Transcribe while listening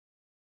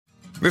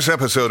This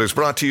episode is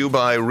brought to you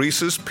by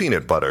Reese's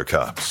Peanut Butter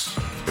Cups.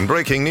 In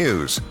breaking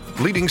news,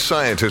 leading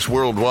scientists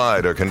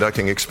worldwide are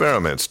conducting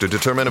experiments to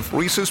determine if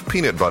Reese's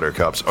Peanut Butter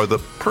Cups are the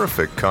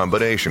perfect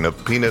combination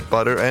of peanut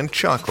butter and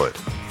chocolate.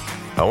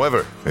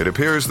 However, it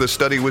appears the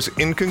study was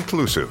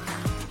inconclusive,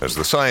 as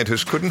the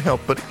scientists couldn't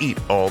help but eat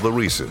all the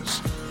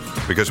Reese's.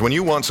 Because when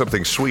you want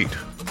something sweet,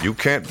 you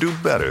can't do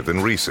better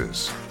than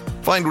Reese's.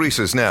 Find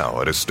Reese's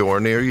now at a store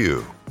near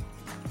you.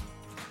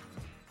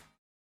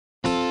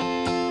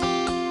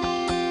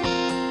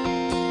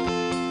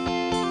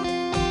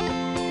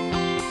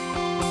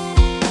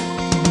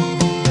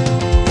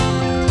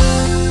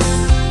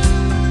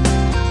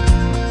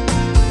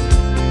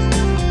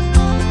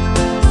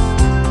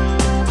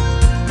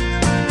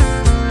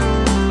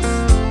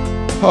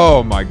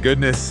 Oh my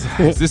goodness.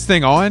 Is this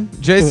thing on,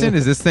 Jason?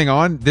 Is this thing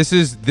on? This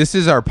is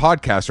our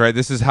podcast, right?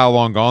 This is How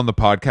Long Gone, the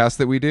podcast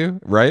that we do,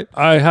 right?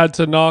 I had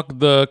to knock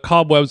the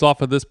cobwebs off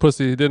of this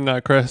pussy, didn't I,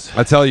 Chris?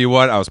 I tell you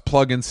what, I was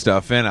plugging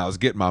stuff in. I was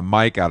getting my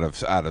mic out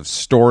of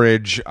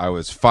storage. I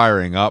was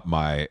firing up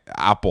my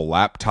Apple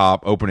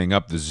laptop, opening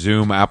up the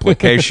Zoom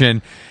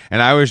application,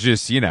 and I was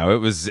just,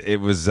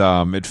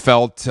 it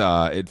felt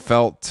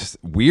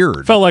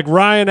weird. Felt like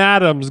Ryan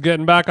Adams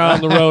getting back on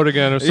the road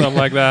again or something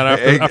like that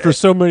after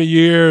so many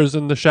years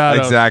in the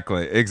shadows.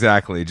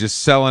 Exactly. Just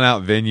selling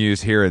out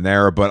venues here and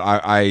there.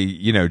 But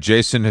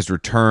Jason has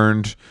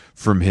returned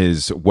from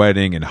his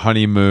wedding and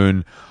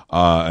honeymoon,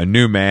 a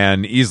new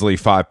man, easily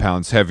 5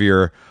 pounds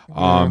heavier,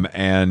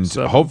 and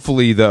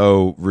hopefully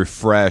though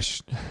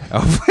refreshed.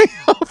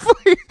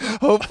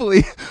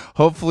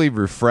 Hopefully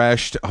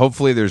refreshed.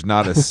 Hopefully there's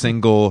not a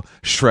single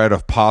shred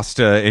of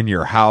pasta in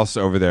your house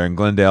over there in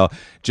Glendale.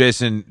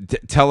 Jason,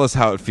 tell us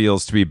how it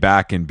feels to be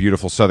back in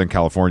beautiful Southern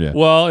California.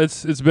 Well,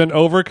 it's been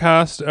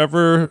overcast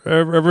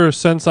ever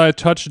since I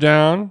touched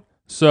down.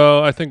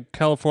 So I think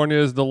California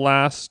is the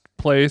last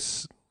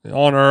place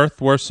on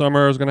Earth where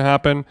summer is going to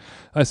happen.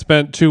 I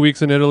spent 2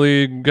 weeks in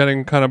Italy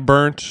getting kind of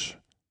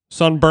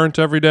sunburnt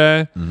every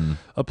day,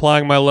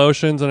 applying my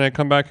lotions, and I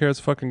come back here, it's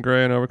fucking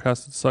gray and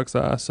overcast. It sucks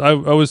ass. I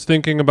was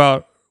thinking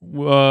about,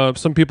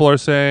 some people are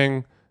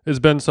saying it's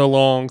been so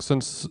long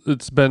since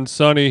it's been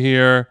sunny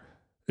here,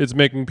 it's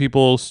making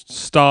people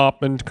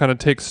stop and kind of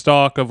take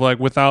stock of, like,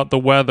 without the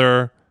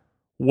weather,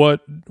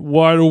 what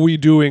are we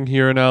doing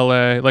here in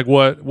LA? Like,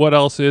 what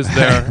else is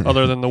there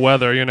other than the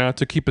weather,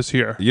 to keep us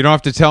here? You don't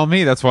have to tell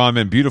me. That's why I'm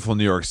in beautiful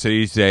New York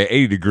City today,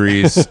 80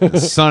 degrees.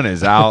 The sun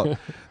is out.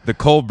 The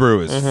cold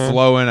brew is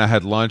flowing. I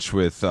had lunch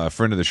with a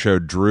friend of the show,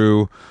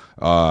 Drew,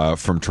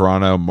 from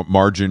Toronto,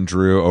 Margin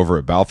Drew, over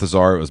at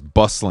Balthazar. It was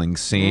bustling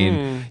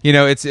scene.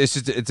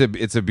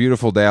 It's a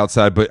beautiful day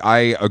outside. But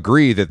I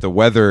agree that the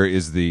weather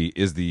is the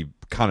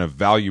kind of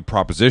value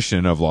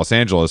proposition of Los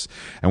Angeles,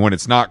 and when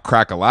it's not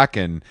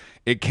crack-a-lackin',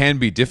 it can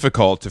be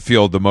difficult to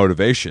feel the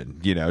motivation,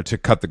 to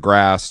cut the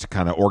grass, to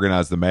kind of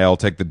organize the mail,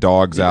 take the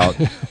dogs out.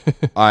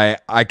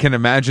 I can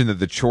imagine that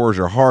the chores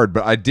are hard,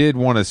 but I did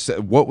want to say,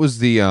 what was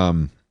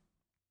the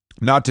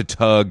not to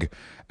tug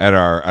at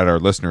our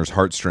listeners'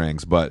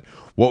 heartstrings, but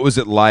what was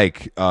it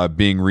like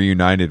being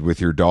reunited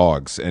with your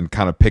dogs and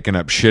kind of picking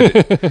up shit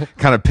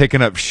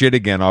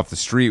again off the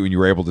street when you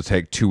were able to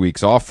take 2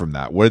 weeks off from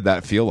that? What did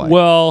that feel like?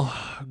 Well,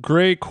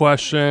 great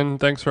question.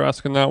 Thanks for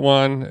asking that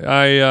one.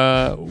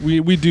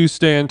 We do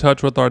stay in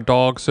touch with our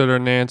dog sitter,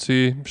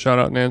 Nancy. Shout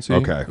out, Nancy.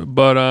 Okay.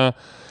 But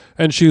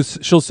and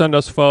she'll send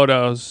us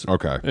photos.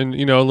 Okay. And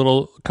a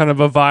little kind of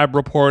a vibe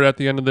report at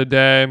the end of the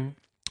day.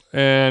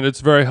 And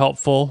it's very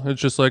helpful.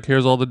 It's just like,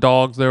 here's all the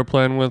dogs they were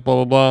playing with,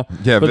 blah, blah, blah.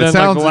 Yeah, but then, it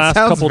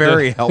sounds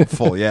very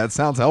helpful. Yeah, it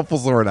sounds helpful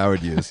is the word I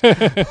would use.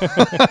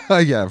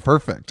 Yeah,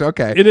 perfect.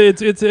 Okay.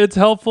 It's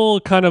helpful,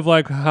 kind of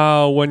like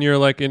how when you're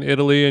like in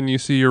Italy and you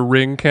see your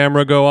Ring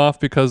camera go off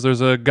because there's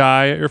a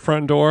guy at your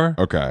front door.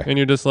 Okay. And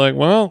you're just like,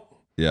 well,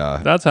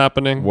 yeah, that's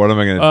happening. What am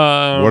I gonna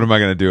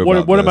do about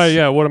this? What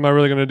am I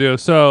really gonna do?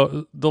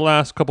 So the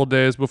last couple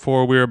days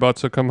before we were about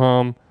to come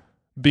home,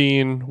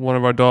 Bean, one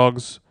of our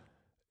dogs,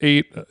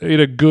 ate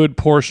a good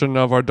portion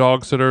of our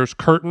dog sitter's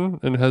curtain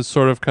and has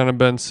sort of kind of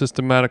been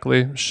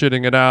systematically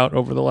shitting it out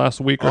over the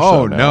last week or so.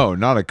 Oh, no,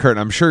 not a curtain.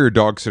 I'm sure your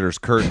dog sitter's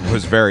curtain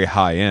was very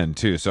high end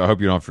too, so I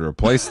hope you don't have to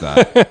replace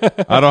that.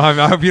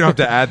 I hope you don't have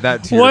to add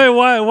that to your...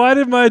 Why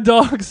did my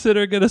dog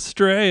sitter get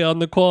astray on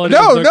the quality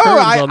of the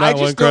curtains on that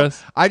one,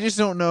 Chris? I just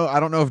don't know. I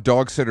don't know if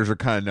dog sitters are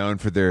kind of known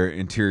for their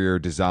interior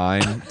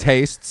design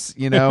tastes,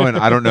 and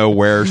I don't know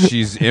where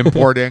she's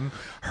importing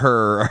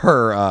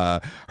her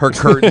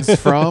curtains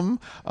from.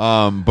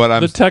 But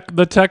I'm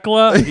the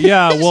Tekla.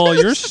 Yeah, well,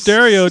 you're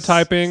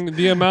stereotyping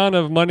the amount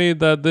of money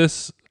that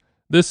this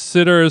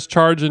sitter is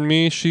charging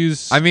me.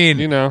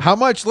 How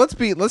much?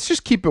 Let's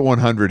just keep it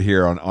 100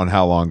 here on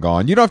How Long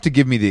Gone. You don't have to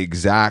give me the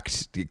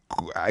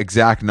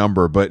exact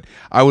number, but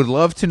I would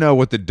love to know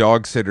what the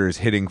dog sitter is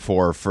hitting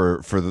for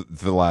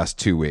the last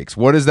 2 weeks.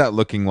 What is that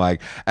looking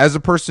like as a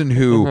person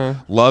who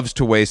loves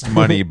to waste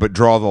money but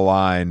draw the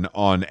line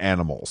on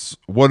animals?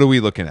 What are we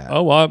looking at?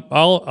 Oh,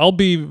 I'll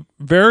be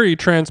very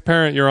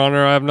transparent, Your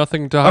Honor. I have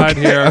nothing to hide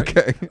here.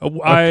 Okay.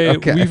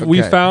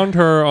 We found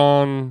her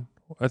on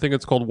I think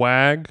it's called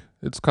Wag.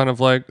 It's kind of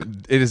like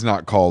It is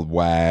not called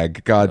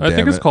WAG. God damn it. I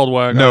think it's called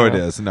Wag. No, I it don't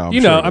know. is. No, I'm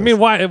you sure know, it I is. mean,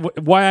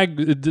 Wag.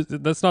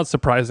 That's not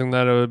surprising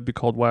that it would be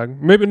called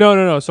Wag. Maybe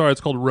no. Sorry,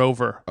 it's called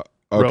Rover.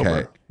 okay.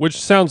 Rover, which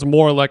sounds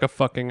more like a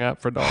fucking app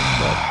for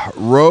dogs.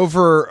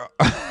 Rover.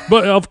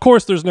 But of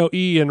course, there's no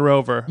E in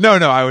Rover. No,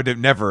 I would have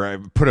never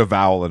put a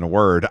vowel in a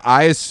word.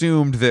 I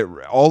assumed that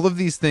all of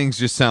these things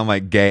just sound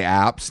like gay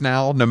apps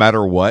now, no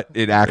matter what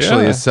it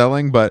actually is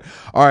selling. But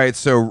all right,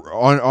 so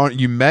on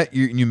you met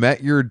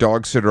your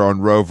dog sitter on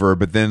Rover,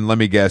 but then let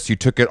me guess, you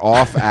took it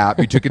off app,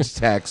 you took it to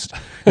text,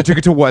 you took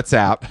it to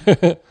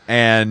WhatsApp,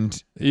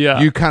 and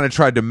you kind of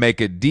tried to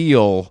make a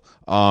deal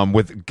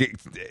with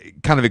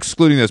kind of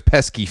excluding those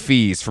pesky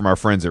fees from our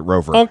friends at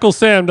Rover. Uncle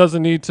Sam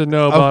doesn't need to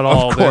know about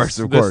all this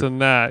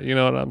and that. You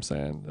know what I'm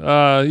saying?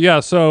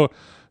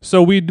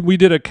 So we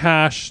did a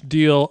cash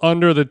deal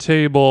under the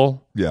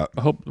table. Yeah.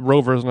 I hope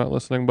Rover's not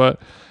listening, but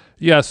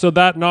yeah, so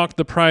that knocked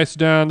the price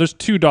down. There's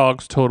 2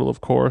 dogs total,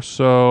 of course,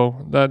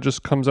 so that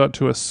just comes out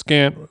to a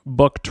scant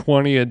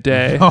 $120 a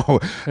day.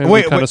 Oh, and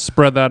we kind of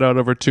spread that out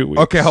over 2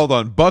 weeks. Okay, hold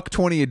on.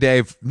 $120 a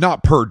day,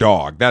 not per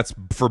dog. That's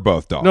for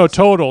both dogs. No,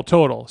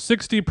 total.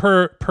 60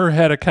 per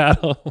head of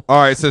cattle. All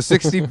right, so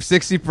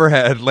 60 per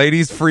head.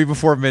 Ladies free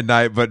before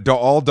midnight, but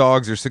all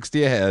dogs are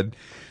 60 a head.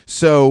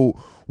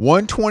 So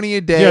 120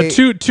 a day.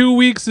 Yeah, two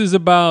weeks is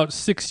about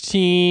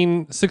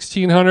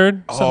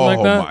 1600, something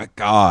like that. Oh my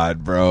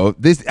god, bro!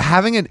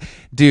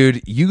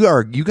 Dude,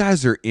 you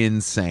guys are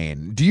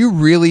insane. Do you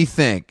really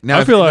think? Now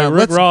I feel like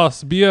Rick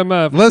Ross,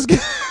 BMF.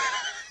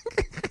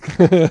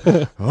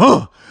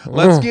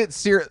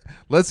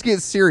 Let's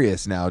get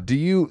serious now. Do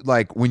you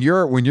like when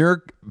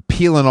you're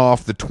peeling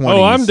off the 20s?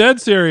 Oh, I'm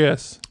dead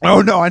serious.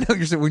 Oh no, I know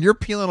you're saying when you're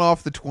peeling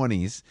off the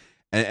 20s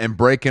and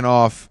breaking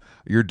off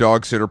your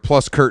dog sitter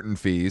plus curtain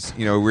fees,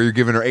 where you're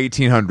giving her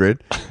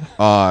 $1,800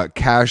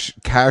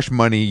 cash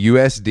money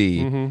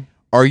USD. Mm-hmm.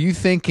 Are you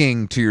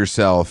thinking to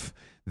yourself,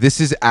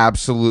 this is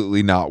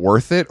absolutely not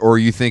worth it? Or are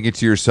you thinking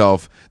to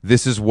yourself,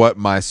 this is what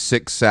my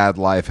sick, sad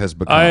life has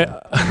become?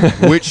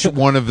 Which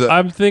one of the?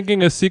 I'm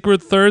thinking a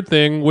secret third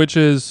thing, which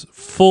is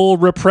full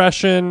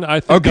repression. I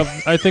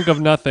think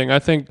of nothing. I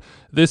think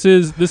this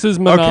is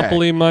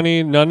monopoly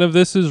money. None of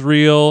this is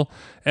real.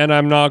 And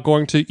I'm not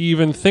going to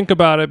even think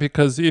about it,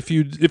 because if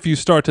you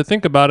start to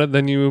think about it,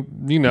 then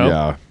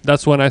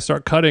that's when I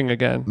start cutting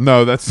again.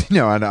 No, that's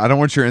I don't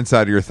want your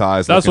inside of your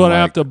thighs. That's when I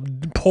have to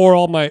pour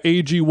all my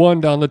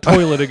AG1 down the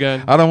toilet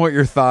again. I don't want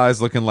your thighs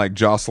looking like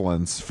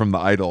Jocelyn's from The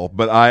Idol,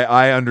 but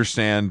I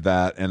understand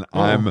that, and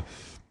I'm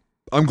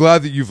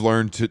glad that you've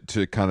learned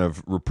to kind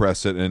of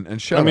repress it and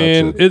shout out. I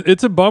mean,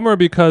 it's a bummer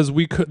because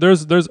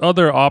there's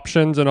other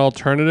options and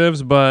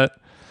alternatives, but.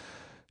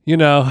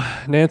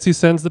 Nancy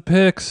sends the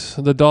pics.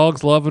 The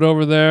dogs love it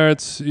over there.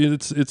 It's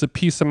a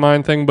peace of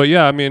mind thing. But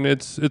yeah, I mean,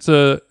 it's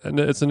an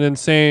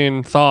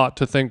insane thought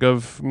to think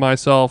of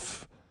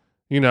myself.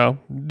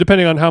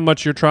 Depending on how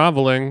much you're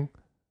traveling,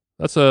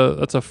 that's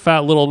a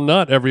fat little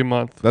nut every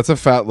month. That's a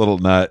fat little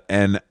nut,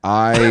 and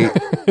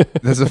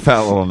that's a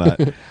fat little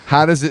nut.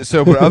 How does it?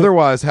 So, but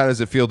otherwise, how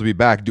does it feel to be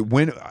back?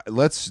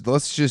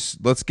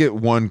 Let's get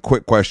one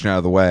quick question out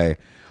of the way.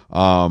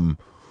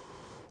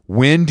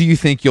 When do you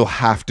think you'll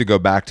have to go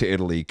back to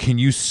Italy? Can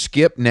you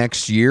skip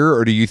next year,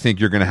 or do you think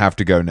you're going to have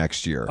to go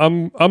next year?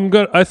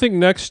 I think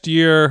next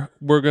year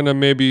we're going to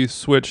maybe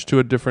switch to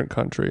a different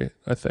country.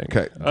 I think.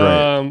 Okay,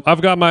 great.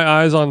 I've got my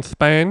eyes on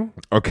Spain.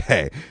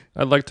 Okay.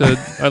 I'd like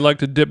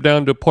to dip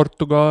down to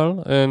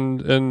Portugal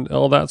and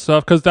all that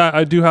stuff, because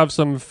I do have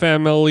some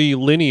family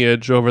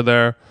lineage over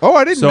there. Oh,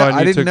 I didn't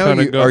know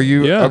you. Go, are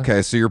you yeah.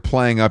 Okay? So you're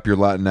playing up your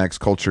Latinx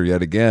culture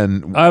yet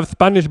again. I have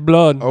Spanish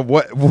blood. Oh,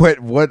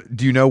 what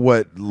do you know?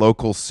 What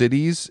local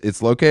cities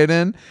it's located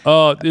in?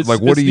 It's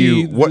like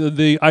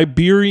the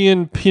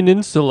Iberian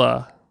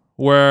Peninsula,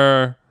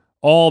 where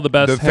all the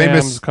best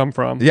hams come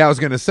from. Yeah, I was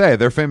going to say,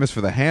 they're famous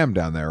for the ham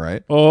down there,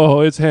 right? Oh,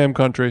 it's ham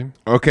country.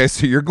 Okay,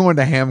 so you're going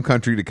to ham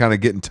country to kind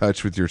of get in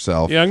touch with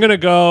yourself. Yeah, I'm going to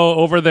go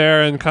over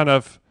there and kind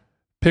of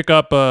pick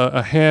up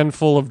a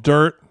handful of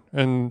dirt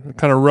and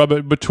kind of rub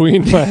it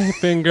between my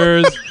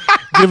fingers,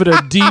 give it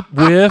a deep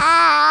whiff.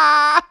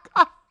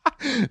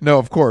 No,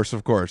 of course.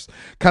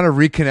 Kind of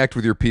reconnect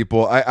with your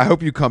people. I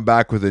hope you come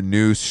back with a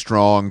new,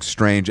 strong,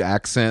 strange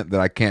accent that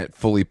I can't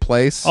fully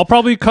place. I'll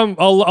probably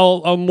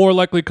I'll more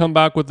likely come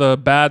back with a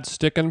bad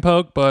stick and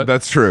poke, but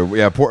that's true.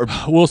 Yeah,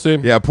 we'll see.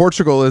 Yeah,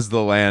 Portugal is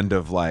the land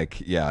of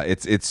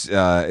it's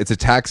a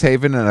tax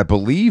haven, and I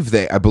believe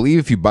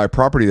if you buy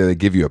property there, they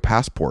give you a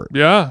passport.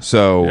 Yeah.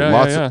 So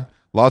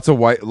lots of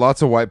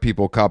white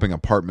people copping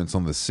apartments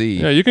on the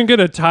sea. Yeah, you can get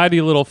a tidy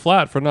little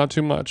flat for not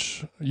too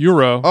much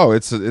euro. Oh,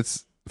 it's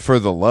for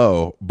the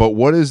low. But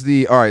what is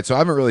all right, so I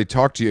haven't really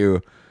talked to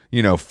you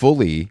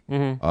fully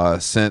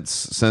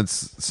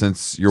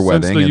since your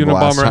wedding. Since the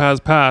Unabomber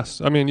has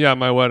passed. I mean, yeah,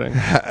 my wedding.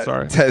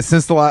 Sorry.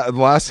 Since the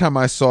last time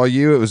I saw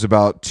you, it was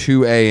about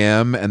 2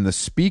 a.m. and the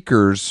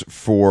speakers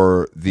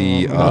for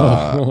the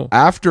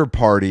after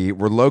party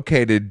were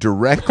located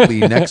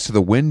directly next to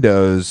the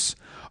windows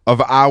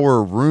of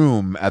our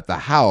room at the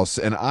house.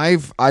 And I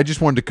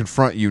just wanted to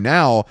confront you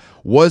now.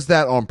 Was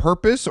that on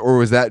purpose, or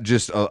was that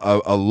just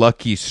a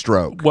lucky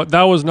stroke? What,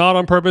 that was not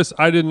on purpose.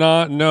 I did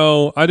not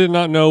know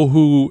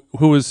who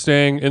was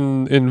staying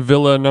in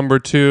Villa number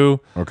 2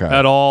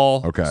 at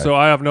all. Okay. So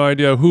I have no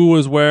idea who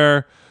was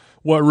where,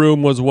 what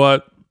room was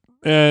what.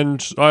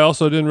 And I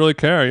also didn't really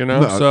care,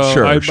 No, so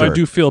sure. I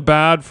do feel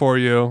bad for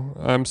you.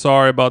 I'm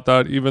sorry about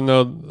that, even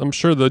though I'm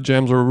sure the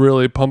jams were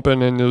really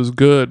pumping and it was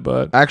good,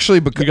 but Actually,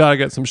 you got to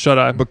get some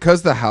shut-eye.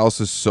 because the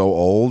house is so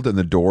old and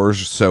the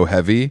doors so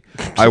heavy,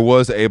 I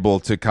was able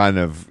to kind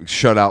of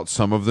shut out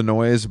some of the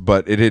noise,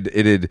 but it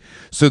had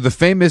so the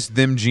famous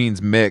Them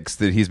Jeans mix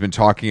that he's been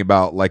talking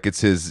about, like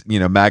it's his,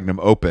 magnum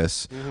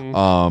opus,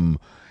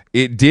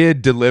 it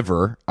did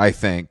deliver, I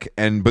think,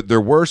 but there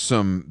were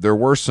some.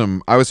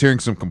 I was hearing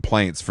some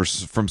complaints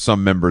from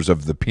some members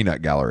of the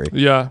Peanut Gallery.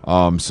 Yeah.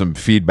 Some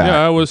feedback.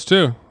 Yeah, I was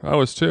too.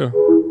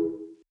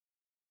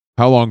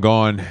 How Long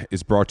Gone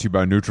is brought to you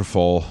by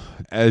Nutrafol.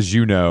 As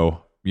you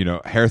know,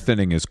 hair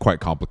thinning is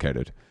quite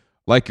complicated.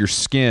 Like your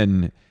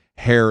skin,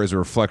 hair is a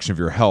reflection of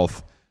your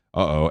health.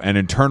 And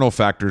internal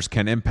factors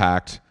can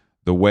impact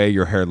the way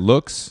your hair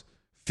looks,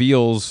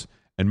 feels,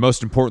 and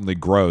most importantly,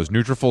 grows.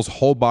 Nutrafol's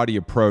whole body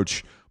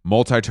approach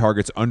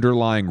multi-targets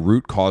underlying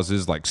root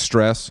causes like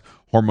stress,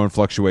 hormone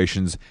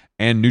fluctuations,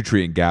 and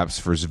nutrient gaps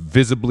for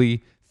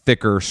visibly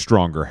thicker,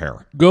 stronger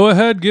hair. Go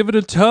ahead, give it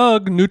a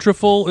tug.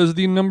 Nutrafol is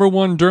the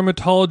 #1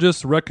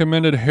 dermatologist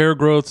recommended hair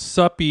growth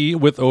suppy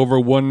with over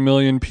 1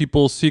 million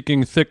people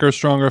seeking thicker,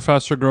 stronger,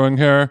 faster growing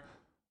hair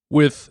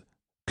with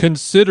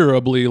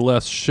considerably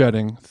less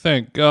shedding.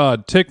 Thank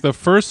God. Take the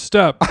first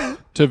step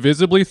to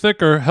visibly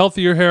thicker,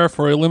 healthier hair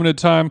for a limited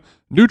time.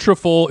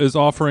 Nutrafol is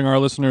offering our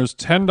listeners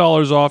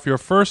 $10 off your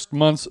first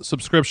month's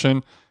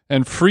subscription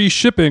and free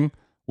shipping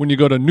when you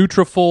go to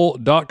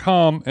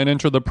Nutrafol.com and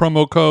enter the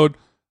promo code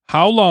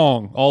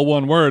HOWLONG, all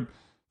one word.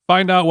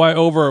 Find out why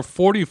over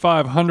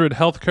 4,500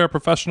 healthcare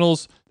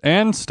professionals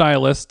and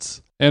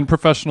stylists and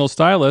professional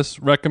stylists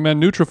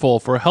recommend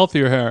Nutrafol for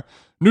healthier hair.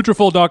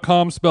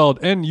 Nutrafol.com, spelled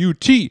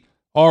Nutrafol.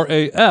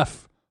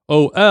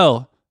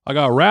 I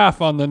got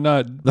RAF on the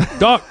nut.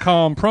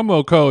 .com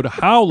promo code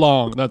how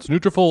long. That's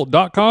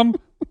Nutrafol.com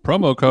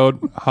promo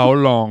code how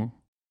long.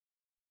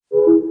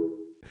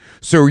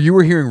 So you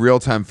were hearing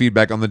real-time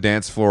feedback on the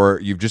dance floor.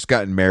 You've just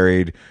gotten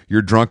married.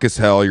 You're drunk as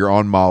hell. You're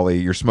on Molly.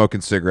 You're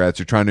smoking cigarettes.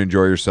 You're trying to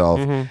enjoy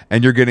yourself.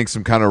 And you're getting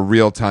some kind of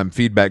real-time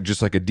feedback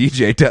just like a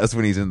DJ does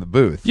when he's in the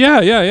booth.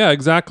 Yeah,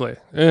 exactly.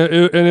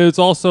 And it's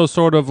also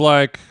sort of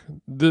like,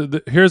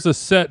 here's a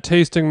set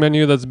tasting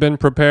menu that's been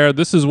prepared.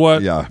 This is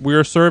what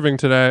we're serving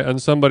today.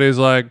 And somebody's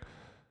like,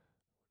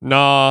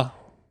 nah,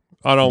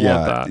 I don't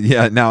want that.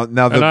 Yeah, now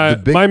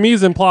the big... my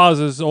mise en place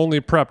is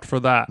only prepped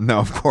for that. No,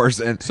 of course.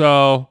 And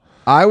so...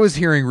 I was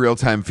hearing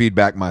real-time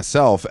feedback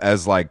myself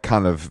as like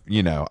kind of,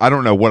 I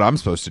don't know what I'm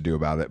supposed to do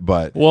about it,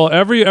 but... Well,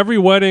 every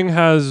wedding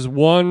has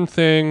one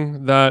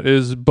thing that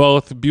is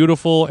both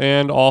beautiful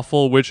and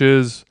awful, which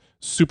is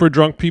super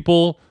drunk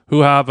people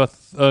who have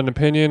an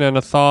opinion and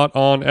a thought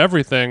on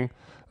everything.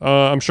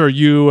 I'm sure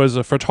you as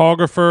a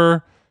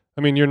photographer,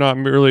 I mean, you're not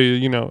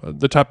really,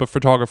 the type of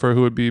photographer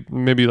who would be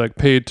maybe like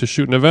paid to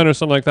shoot an event or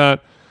something like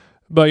that.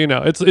 But,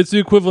 it's the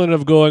equivalent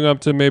of going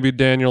up to maybe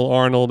Daniel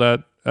Arnold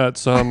at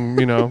some,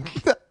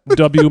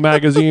 W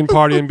magazine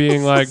party and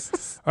being like,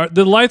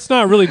 the light's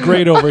not really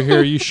great over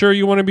here. You sure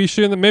you want to be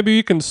shooting that? Maybe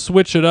you can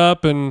switch it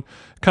up and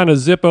kind of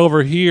zip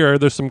over here.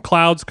 There's some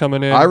clouds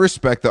coming in. I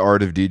respect the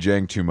art of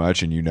DJing too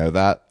much, and you know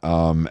that.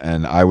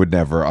 And I would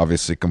never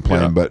obviously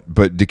complain. Yeah.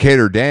 But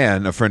Decatur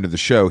Dan, a friend of the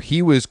show,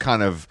 he was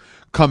kind of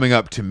coming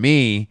up to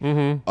me,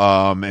 and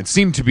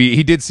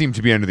he did seem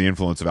to be under the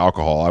influence of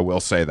alcohol. I will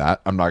say that.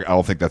 I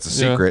don't think that's a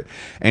secret.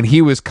 And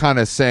he was kind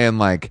of saying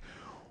like,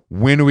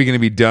 when are we going to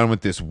be done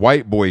with this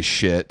white boy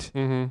shit?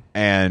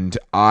 And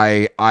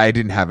I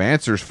didn't have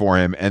answers for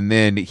him. And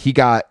then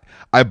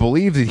I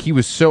believe that he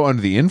was so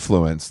under the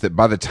influence that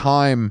by the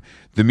time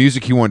the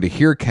music he wanted to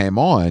hear came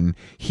on,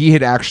 he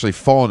had actually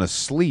fallen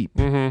asleep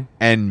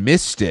and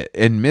missed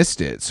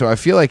it. So I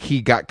feel like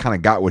he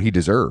got what he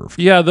deserved.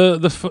 Yeah.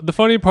 The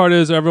funny part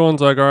is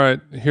everyone's like, all right,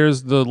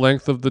 here's the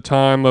length of the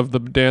time of the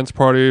dance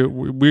party.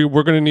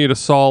 We're going to need a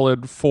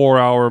solid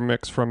 4-hour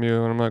mix from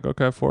you. And I'm like,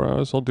 okay, 4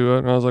 hours, I'll do it.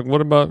 And I was like,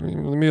 what about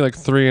maybe like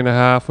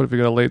 3.5? What if you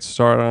got a late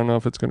start? I don't know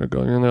if it's going to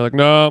go. And they're like,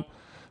 no,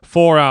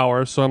 4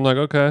 hours. So I'm like,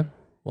 okay,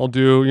 I'll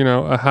do,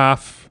 a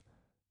half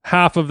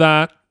of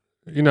that,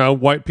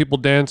 white people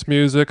dance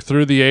music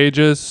through the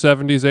ages,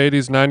 70s,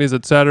 80s, 90s,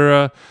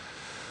 etc.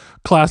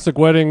 Classic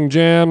wedding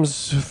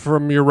jams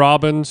from your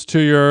Robbins to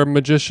your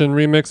Magician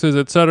remixes,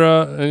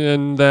 etc.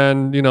 And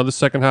then, the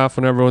second half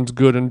when everyone's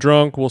good and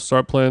drunk, we'll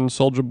start playing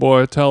Soulja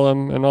Boy, Tell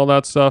 'Em, and all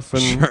that stuff.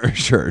 And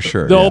Sure.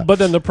 But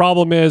then the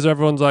problem is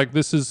everyone's like,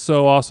 this is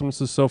so awesome,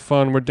 this is so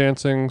fun, we're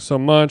dancing so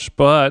much,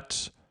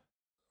 but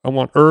I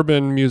want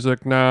urban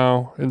music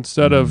now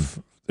instead of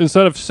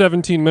instead of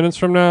 17 minutes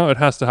from now, it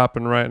has to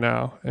happen right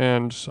now,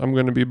 and I'm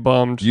going to be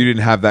bummed. You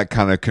didn't have that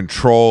kind of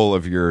control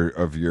of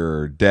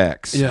your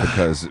decks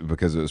because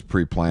it was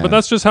pre-planned. But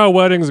that's just how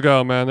weddings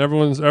go, man.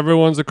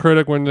 Everyone's a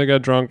critic when they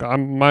get drunk.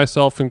 I'm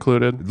myself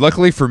included.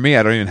 Luckily for me,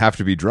 I don't even have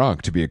to be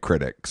drunk to be a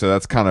critic, so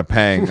that's kind of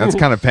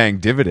paying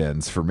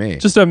dividends for me.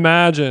 Just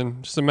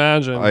imagine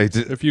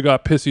if you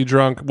got pissy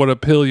drunk, what a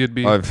pill you'd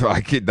be.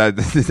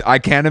 I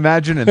can't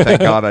imagine, and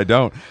thank God I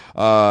don't.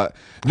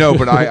 No,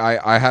 but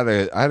I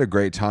had a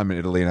great time in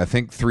Italy, and I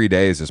think 3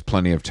 days is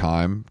plenty of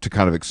time to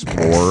kind of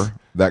explore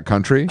that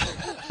country.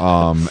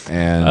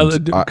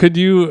 And could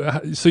you?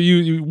 So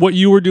what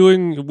you were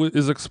doing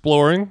is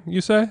exploring,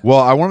 you say? Well,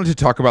 I wanted to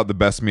talk about the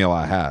best meal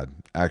I had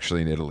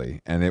actually in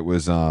Italy, and it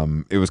was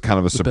kind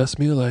of the best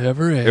meal I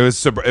ever ate. It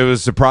was a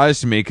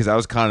surprise to me because I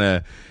was kind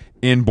of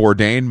in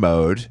Bourdain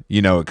mode,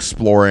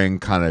 exploring,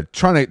 kind of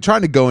trying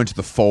to go into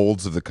the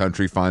folds of the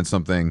country, find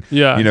something.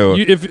 Yeah,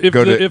 if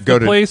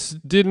the place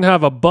didn't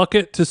have a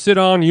bucket to sit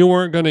on, you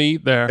weren't going to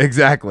eat there.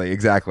 Exactly.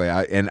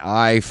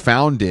 I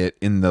found it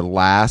in the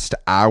last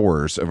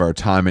hours of our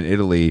time in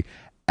Italy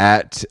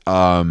at.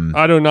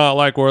 I do not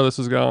like where this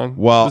is going.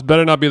 Well, this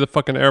better not be the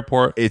fucking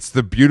airport. It's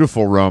the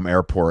beautiful Rome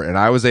airport, and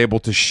I was able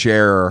to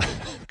share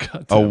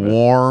a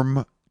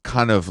warm,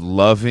 kind of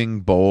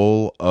loving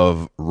bowl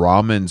of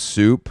ramen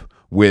soup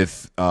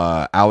with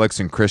Alex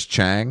and Chris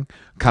Chang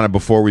kind of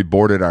before we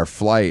boarded our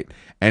flight,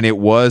 and it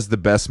was the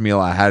best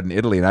meal I had in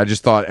Italy, and I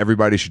just thought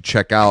everybody should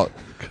check out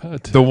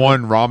the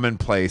one ramen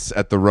place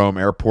at the Rome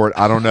airport.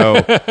 I don't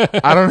know.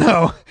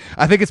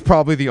 I think it's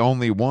probably the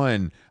only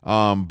one,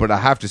 but I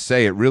have to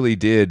say it really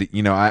did.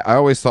 I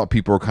always thought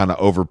people were kind of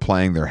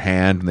overplaying their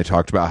hand when they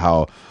talked about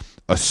how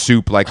a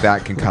soup like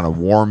that can kind of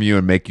warm you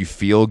and make you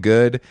feel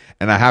good.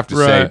 And I have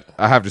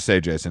to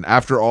say, Jason,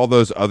 after all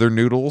those other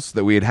noodles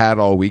that we had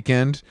all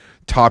weekend,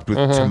 topped with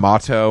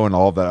tomato and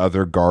all that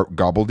other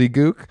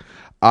gobbledygook,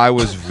 I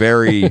was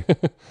very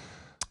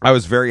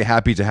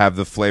happy to have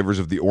the flavors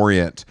of the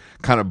Orient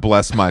kind of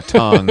bless my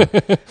tongue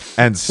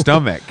and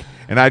stomach.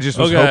 And I just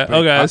was hoping.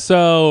 Okay,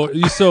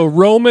 so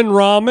Roman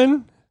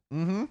ramen.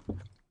 Mm-hmm.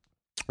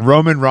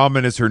 Roman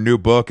Ramen is her new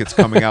book. It's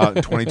coming out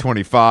in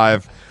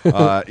 2025.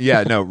 Rome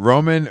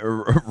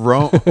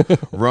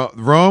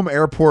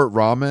Airport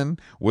Ramen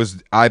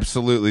was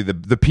absolutely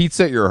the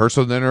pizza at your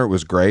rehearsal dinner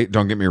was great.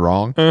 Don't get me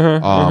wrong.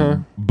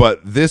 But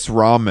this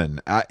ramen,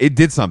 it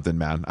did something,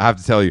 man. I have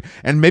to tell you.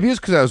 And maybe it's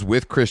because I was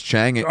with Chris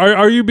Chang.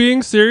 Are you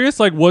being serious?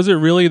 Like, was it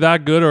really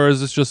that good, or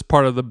is this just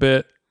part of the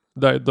bit?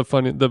 The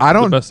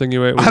best thing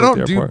you ate was I don't at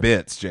the do airport?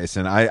 bits,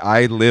 Jason.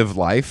 I live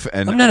life,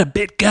 and I'm not a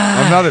bit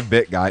guy. I'm not a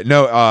bit guy.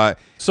 No.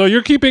 So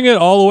you're keeping it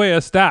all the way a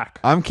stack.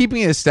 I'm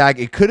keeping it a stack.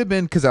 It could have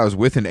been because I was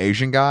with an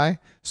Asian guy,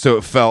 so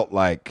it felt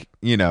like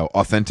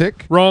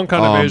authentic. Wrong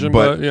kind of Asian,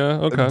 but yeah,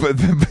 okay. But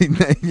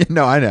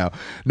I know.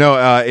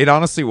 No, it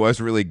honestly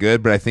was really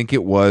good, but I think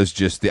it was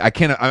just I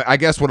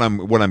guess what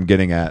I'm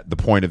getting at. The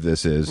point of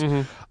this is,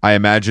 I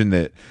imagine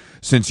that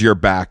since you're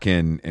back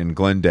in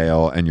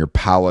Glendale and your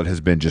palate has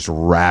been just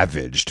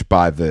ravaged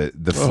by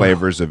the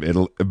flavors of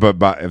Italy, but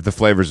by the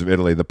flavors of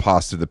Italy, the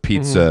pasta, the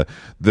pizza,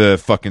 the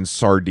fucking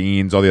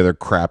sardines, all the other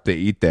crap they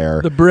eat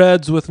there, the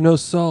breads with no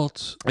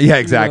salt. Yeah,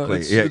 exactly.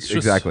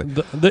 Exactly.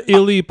 The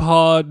illy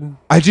pod.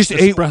 I just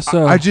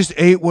espresso.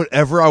 ate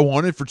whatever I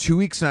wanted for 2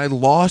 weeks, and I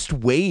lost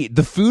weight.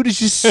 The food is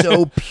just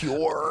so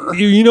pure.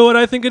 You know what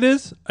I think it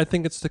is? I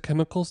think it's the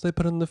chemicals they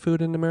put in the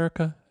food in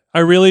America. I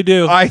really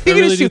do. I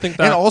really do think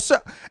that.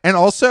 And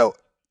also,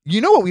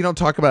 you know what we don't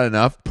talk about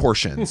enough?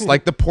 Portions.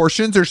 Like the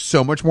portions are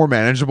so much more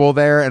manageable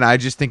there, and I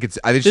just think it's.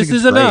 This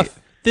is enough.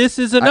 This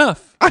is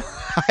enough.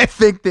 I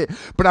think that,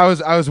 but I was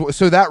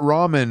so that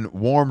ramen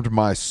warmed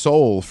my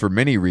soul for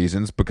many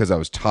reasons, because I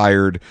was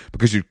tired,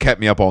 because you kept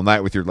me up all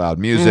night with your loud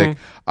music.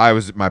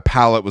 My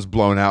palate was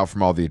blown out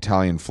from all the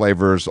Italian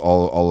flavors,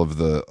 all of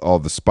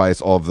the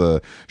spice, all of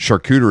the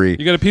charcuterie.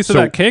 You got a piece of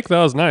that cake?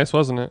 That was nice,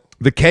 wasn't it?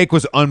 The cake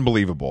was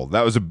unbelievable.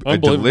 That was a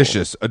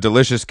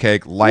delicious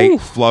cake,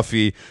 light,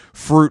 fluffy,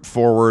 fruit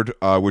forward,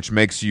 which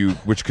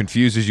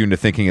confuses you into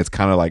thinking it's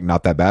kind of like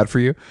not that bad for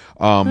you.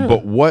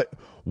 But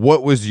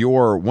what was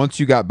once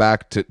you got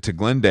back to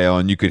Glendale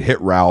and you could hit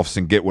Ralph's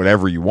and get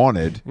whatever you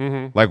wanted,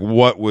 like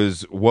what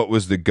was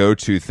the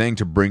go-to thing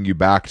to bring you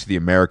back to the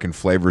American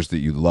flavors that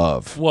you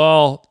love?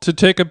 Well, to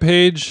take a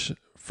page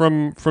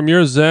from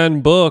your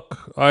Zen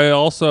book, I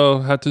also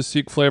had to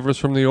seek flavors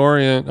from the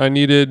Orient. I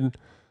needed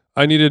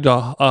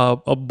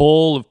a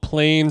bowl of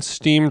plain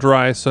steamed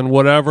rice and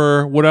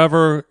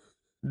whatever,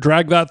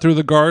 drag that through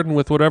the garden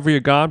with whatever you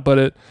got,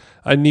 but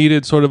I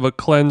needed sort of a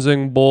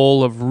cleansing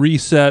bowl of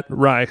reset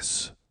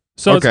rice.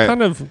 So It's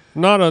kind of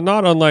not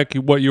unlike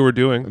what you were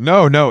doing.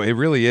 No, it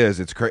really is.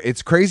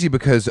 It's crazy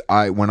because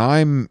when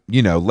I'm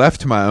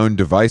left to my own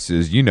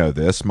devices,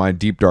 this, my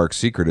deep dark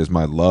secret is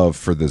my love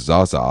for the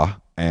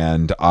Zaza.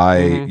 And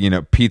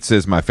pizza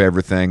is my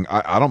favorite thing.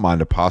 I don't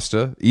mind a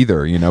pasta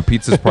either.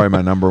 Pizza is probably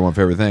my number one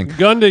favorite thing.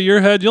 Gun to your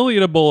head, you'll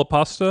eat a bowl of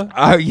pasta.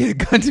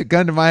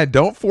 Gun to my head.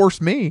 Don't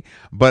force me.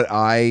 But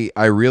I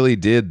really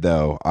did,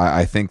 though.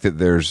 I think that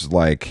there's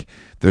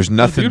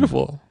nothing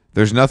beautiful.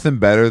 There's nothing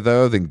better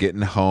though than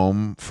getting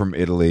home from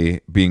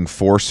Italy, being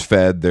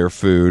force-fed their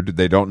food.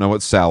 They don't know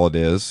what salad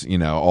is,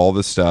 all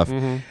this stuff,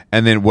 and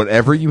then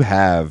whatever you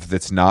have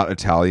that's not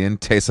Italian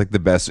tastes like the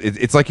best.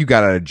 It's like you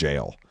got out of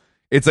jail.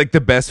 It's like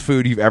the best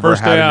food you've ever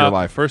had in your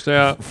life. First day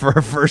out. For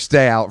a first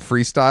day out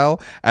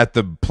freestyle at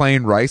the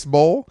plain rice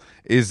bowl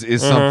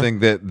is something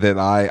that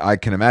I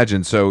can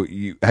imagine. So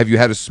have you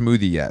had a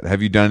smoothie yet?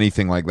 Have you done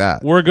anything like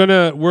that?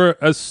 We're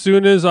as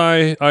soon as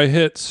I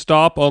hit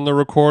stop on the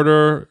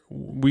recorder,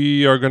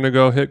 we are gonna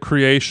go hit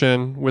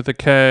creation with a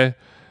K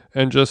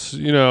and just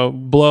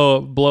blow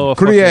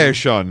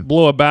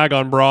a bag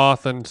on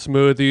broth and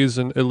smoothies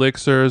and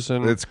elixirs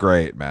and it's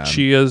great, man.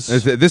 Chias.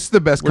 This is the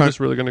best. We're just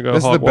really gonna go.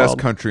 This is the best wild.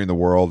 country in the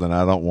world, and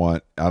I don't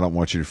want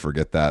you to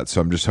forget that.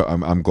 So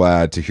I'm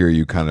glad to hear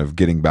you kind of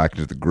getting back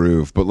into the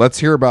groove. But let's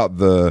hear about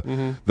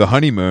the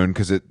honeymoon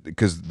because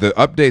the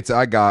updates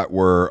I got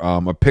were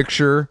a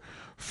picture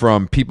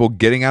from people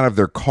getting out of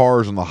their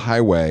cars on the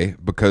highway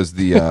because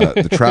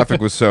the traffic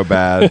was so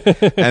bad,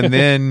 and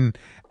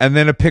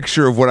then a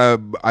picture of what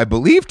I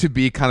believe to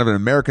be kind of an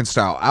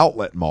American-style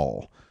outlet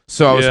mall.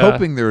 So I was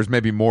hoping there was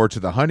maybe more to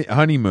the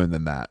honeymoon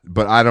than that,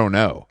 but I don't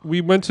know. We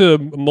went to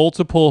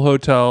multiple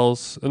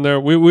hotels, and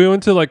we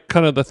went to like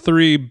kind of the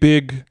three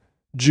big,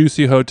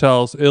 juicy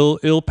hotels. Il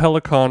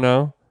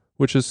Pelicano,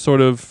 which is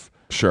sort of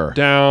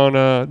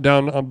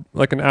down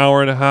like an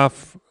hour and a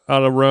half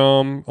out of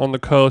Rome on the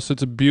coast.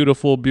 It's a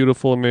beautiful,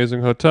 beautiful,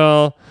 amazing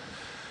hotel.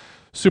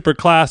 Super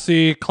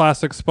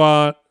classic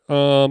spot.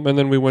 And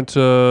then we went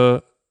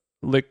to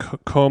Lake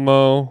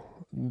Como,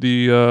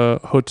 the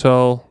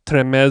Hotel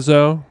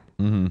Tremezzo,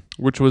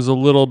 which was a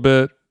little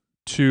bit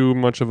too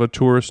much of a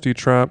touristy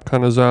trap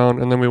kind of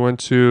zone. And then we went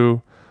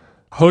to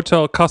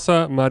Hotel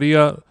Casa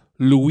Maria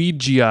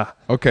Luigia.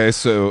 Okay,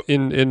 so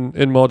in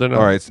Modena.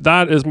 All right,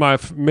 that is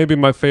maybe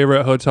my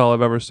favorite hotel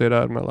I've ever stayed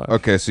at in my life.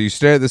 Okay, so you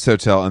stay at this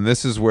hotel, and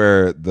this is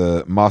where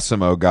the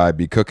Massimo guy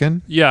be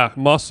cooking. Yeah,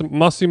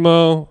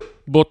 Massimo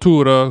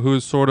Bottura,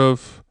 who's sort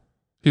of.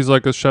 He's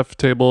like a chef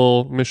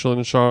table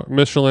Michelin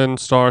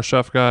star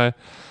chef guy,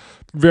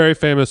 very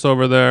famous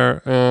over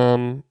there.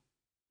 And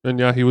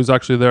yeah, he was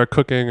actually there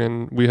cooking,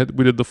 and we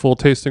did the full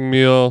tasting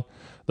meal.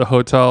 The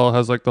hotel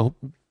has like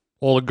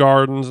all the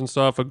gardens and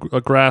stuff, a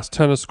grass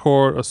tennis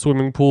court, a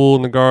swimming pool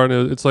in the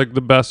garden. It's like the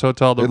best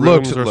hotel. The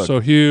rooms are so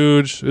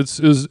huge. It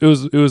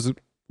was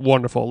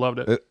wonderful. Loved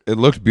it. It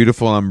looked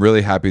beautiful, and I'm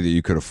really happy that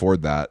you could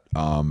afford that.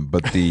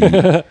 But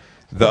the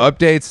the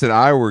updates that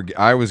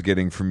I was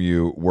getting from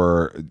you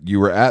were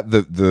at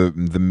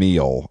the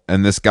meal,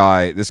 and this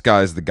guy's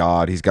the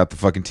god. He's got the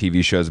fucking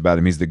TV shows about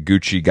him. He's the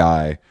Gucci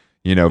guy,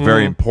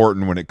 very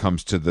important when it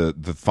comes to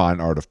the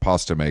fine art of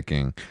pasta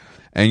making.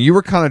 And you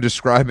were kind of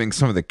describing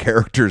some of the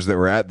characters that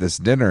were at this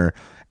dinner,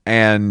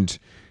 and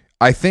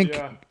I think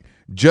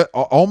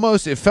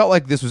almost it felt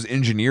like this was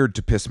engineered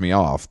to piss me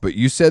off. But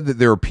you said that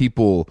there were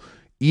people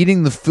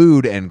eating the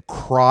food and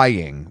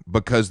crying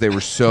because they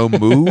were so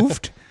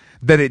moved.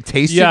 That it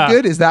tasted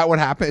good? Is that what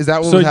happened? Is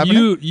that what was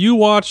happening? So you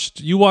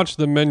watched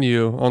the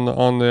menu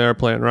on the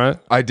airplane, right?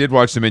 I did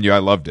watch the menu. I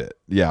loved it.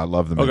 Yeah, I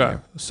love the menu. Okay.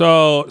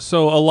 So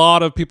a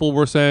lot of people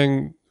were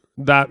saying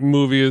that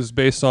movie is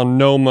based on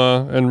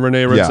Noma and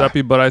Rene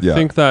Redzepi, but I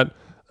think that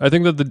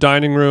the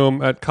dining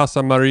room at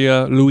Casa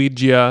Maria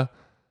Luigia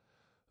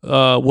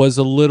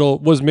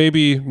was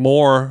maybe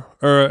more,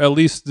 or at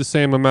least the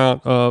same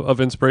amount of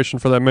inspiration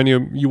for that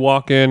menu. You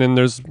walk in and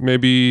there's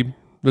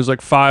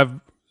like five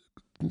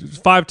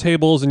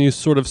tables, and you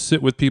sort of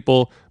sit with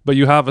people, but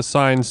you have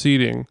assigned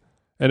seating,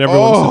 and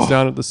everyone sits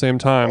down at the same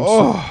time.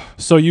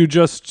 So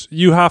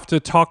you have to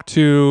talk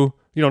to.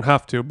 You don't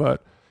have to,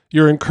 but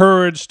you're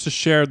encouraged to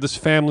share this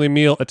family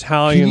meal,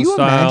 Italian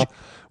style,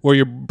 where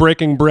you're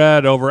breaking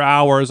bread over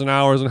hours and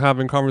hours and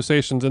having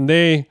conversations. And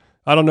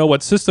I don't know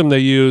what system they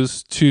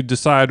use to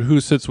decide who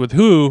sits with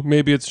who.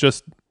 Maybe it's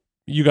just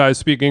you guys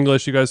speak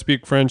English, you guys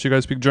speak French, you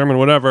guys speak German,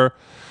 whatever.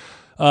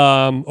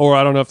 Or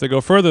I don't know if they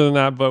go further than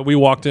that, but we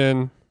walked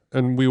in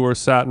and we were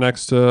sat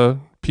next to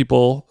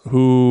people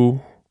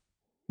who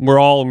were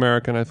all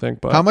American, I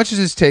think. But how much is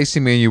this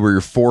tasting menu where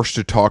you're forced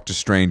to talk to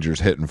strangers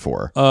hitting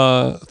for?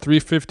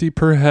 $350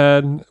 per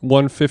head,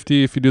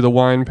 $150 if you do the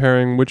wine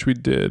pairing, which we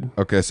did.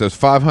 Okay, so it's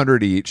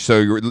 $500 each. So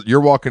you're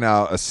walking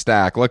out a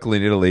stack. Luckily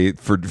in Italy,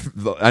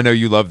 I know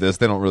you love this.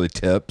 They don't really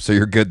tip, so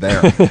you're good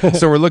there.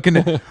 So we're looking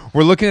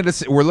at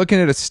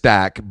a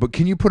stack. But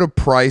can you put a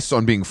price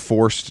on being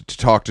forced to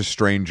talk to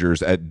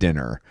strangers at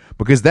dinner?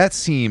 Because that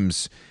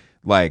seems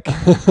like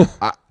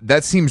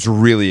that seems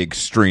really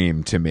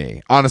extreme to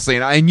me,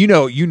 honestly. And you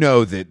know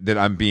that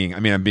I'm being a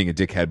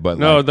dickhead, but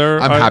no,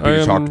 I'm happy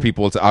to talk to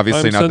people. It's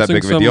obviously not that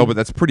big of a deal, but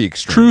that's pretty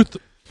extreme. Truth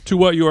to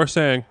what you are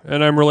saying,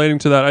 and I'm relating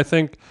to that. I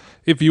think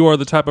if you are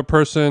the type of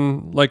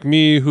person like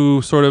me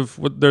who sort of,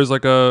 there's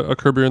like a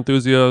Curb Your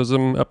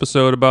Enthusiasm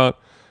episode about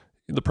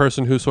the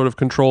person who sort of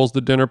controls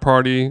the dinner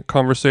party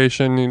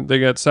conversation. They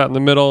get sat in the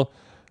middle.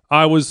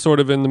 I was sort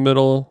of in the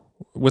middle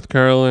with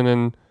Carolyn,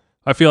 and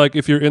I feel like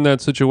if you're in that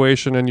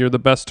situation and you're the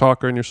best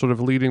talker and you're sort of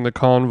leading the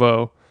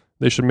convo,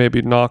 they should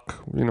maybe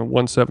knock,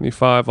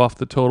 $175 off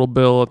the total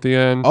bill at the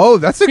end. Oh,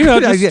 that's a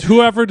good just idea.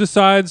 Whoever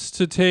decides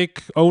to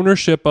take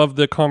ownership of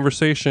the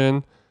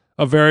conversation,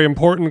 a very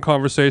important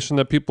conversation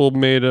that people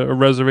made a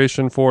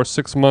reservation for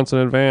 6 months in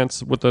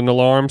advance with an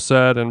alarm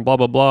set and blah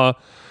blah blah.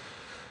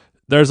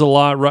 There's a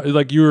lot,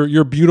 like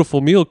your beautiful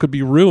meal could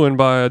be ruined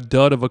by a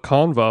dud of a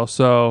convo.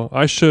 So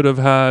I should have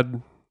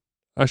had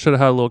a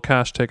little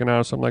cash taken out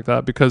or something like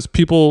that, because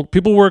people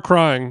were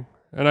crying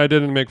and I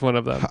didn't make fun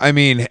of them. I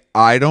mean,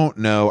 I don't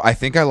know. I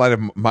think I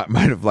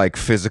might have like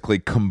physically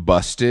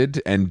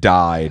combusted and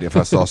died if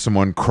I saw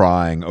someone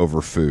crying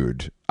over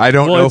food. I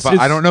don't know if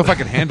I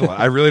can handle it.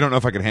 I really don't know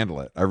if I can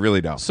handle it. I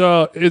really don't.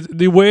 So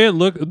the way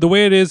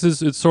it is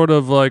it's sort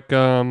of like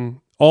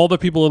all the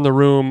people in the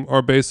room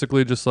are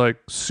basically just like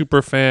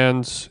super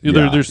fans.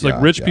 There's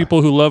like rich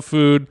people who love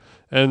food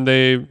and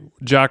they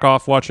jack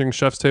off watching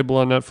Chef's Table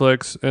on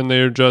Netflix, and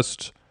they're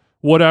just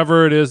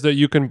whatever it is that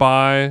you can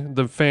buy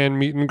the fan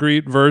meet and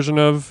greet version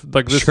of.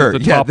 Like this is the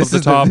top of the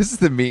top. This is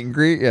the meet and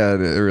greet. Yeah, it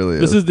really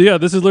is.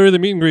 This is literally the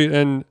meet and greet,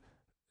 and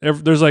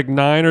there's like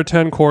 9 or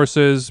 10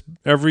 courses.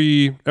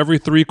 Every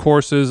 3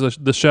 courses,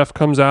 the chef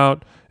comes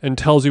out and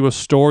tells you a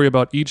story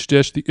about each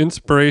dish, the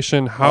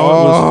inspiration, how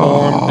it was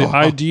formed, the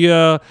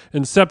idea,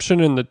 inception,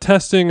 and the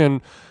testing,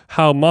 and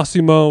how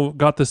Massimo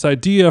got this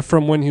idea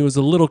from when he was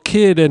a little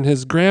kid and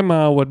his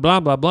grandma would blah,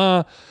 blah,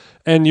 blah.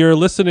 And you're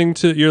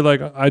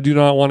like, I do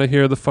not want to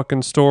hear the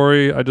fucking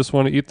story. I just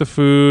want to eat the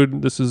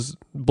food. This is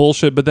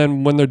bullshit. But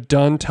then when they're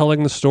done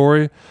telling the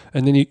story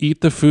and then you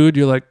eat the food,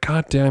 you're like,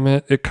 God damn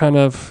it. It kind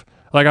of,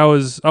 like, I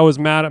was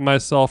mad at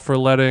myself for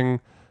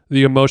letting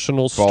the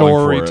emotional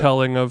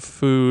storytelling of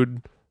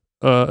food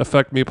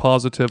affect me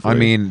positively. I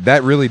mean,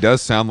 that really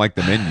does sound like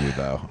the menu,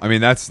 though. I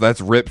mean,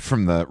 that's ripped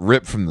from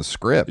the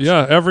script.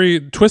 Yeah, every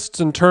twists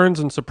and turns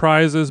and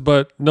surprises.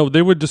 But no,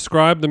 they would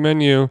describe the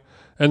menu,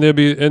 and they'd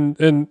be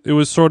and it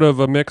was sort of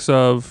a mix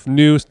of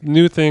new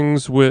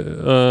things with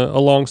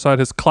alongside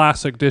his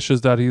classic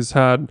dishes that he's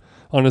had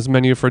on his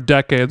menu for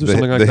decades or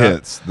something like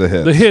that.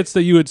 The hits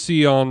that you would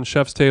see on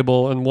Chef's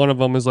Table, and one of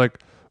them is like,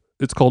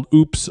 it's called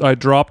Oops, I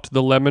Dropped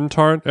the Lemon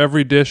Tart.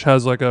 Every dish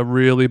has like a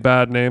really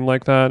bad name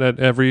like that at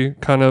every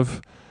kind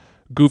of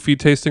goofy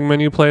tasting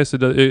menu place.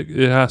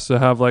 It has to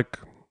have like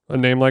a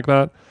name like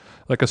that,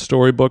 like a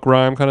storybook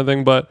rhyme kind of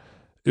thing. But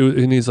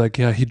and he's like,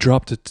 yeah, he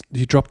dropped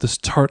this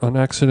tart on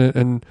accident,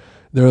 and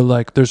they're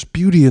like, there's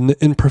beauty in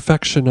the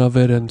imperfection of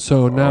it, and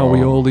so now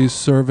we always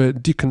serve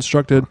it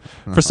deconstructed.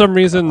 For some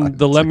reason,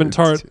 the lemon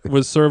tart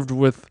was served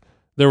with,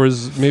 there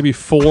was maybe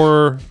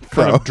 4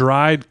 kind of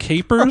dried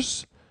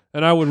capers.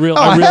 And I would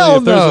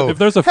if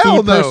there's a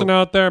food person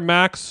out there,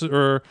 Max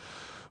or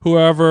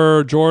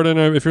whoever, Jordan,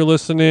 if you're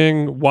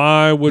listening,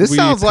 why would we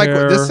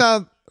pair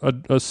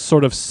a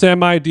sort of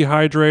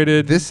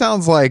semi-dehydrated? This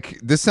sounds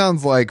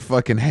like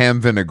fucking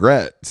ham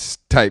vinaigrette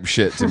type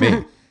shit to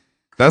me.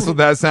 That's what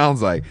that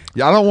sounds like.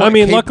 Yeah, I don't want. I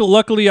mean,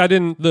 luckily, I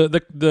didn't.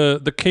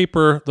 The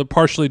caper, the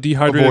partially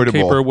dehydrated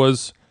caper,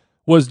 was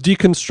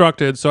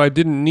deconstructed, so I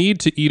didn't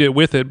need to eat it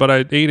with it, but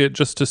I ate it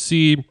just to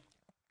see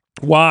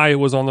why it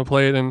was on the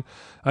plate, and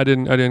I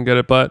didn't get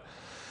it. But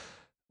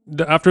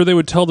after they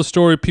would tell the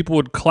story, people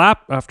would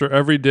clap after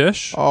every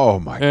dish. Oh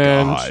my God.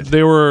 And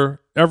they were,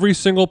 every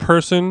single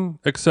person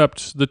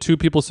except the 2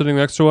 people sitting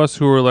next to us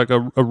who were like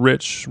a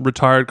rich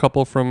retired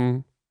couple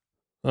from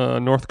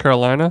North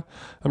Carolina.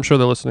 I'm sure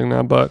they're listening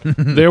now, but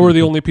they were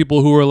the only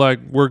people who were like,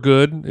 we're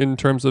good in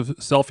terms of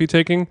selfie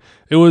taking.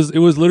 It was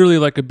literally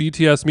like a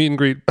BTS meet and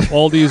greet.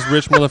 All these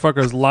rich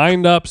motherfuckers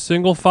lined up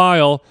single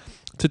file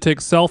to take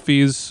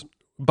selfies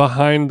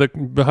behind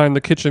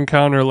the kitchen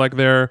counter, like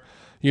they're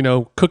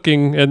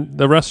cooking in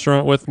the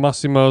restaurant with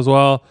Massimo as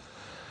well.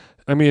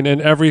 I mean, and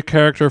every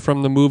character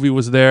from the movie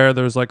was there.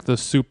 There's like the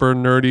super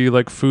nerdy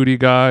like foodie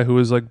guy who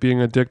is like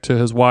being a dick to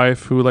his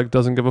wife, who like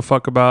doesn't give a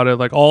fuck about it.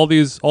 Like all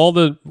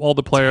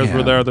the players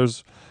were there.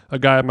 There's a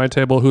guy at my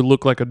table who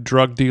looked like a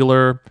drug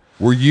dealer.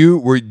 Were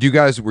you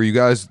guys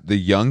the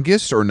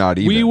youngest or not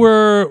even? We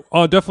were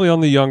definitely on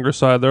the younger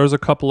side. There was a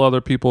couple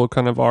other people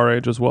kind of our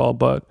age as well,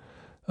 but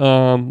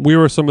we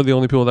were some of the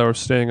only people that were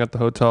staying at the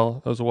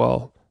hotel as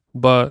well.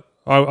 But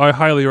I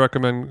highly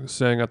recommend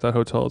staying at that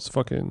hotel. It's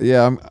fucking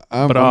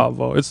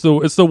bravo. It's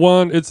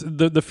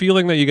the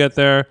feeling that you get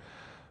there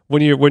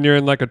when you're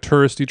in like a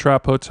touristy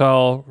trap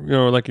hotel,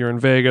 like you're in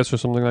Vegas or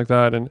something like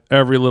that, and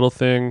every little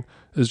thing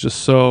is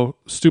just so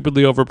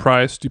stupidly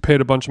overpriced. You paid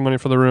a bunch of money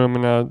for the room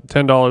and now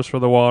 $10 for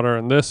the water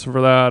and this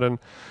for that,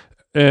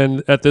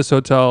 and at this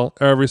hotel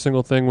every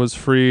single thing was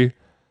free.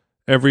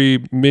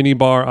 Every mini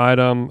bar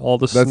item, all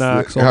the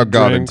snacks, all the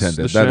drinks,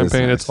 the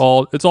champagne, nice.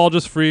 It's all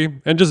just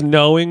free. And just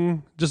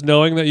knowing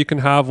that you can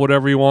have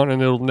whatever you want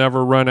and it'll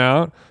never run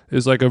out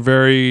is like a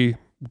very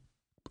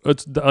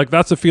it's like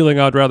that's a feeling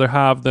I'd rather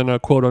have than a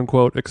quote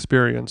unquote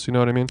experience. You know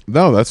what I mean?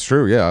 No, that's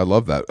true. Yeah, I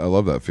love that. I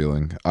love that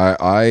feeling.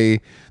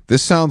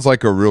 This sounds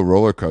like a real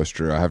roller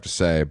coaster, I have to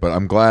say, but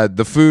I'm glad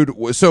the food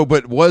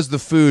but was the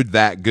food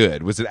that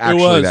good? Was it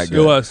actually that good?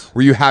 It was.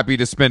 Were you happy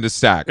to spend a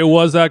stack? It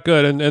was that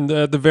good. And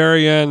at the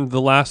very end,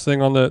 the last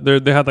thing on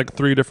they had like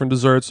 3 different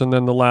desserts, and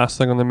then the last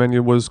thing on the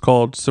menu was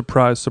called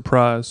surprise,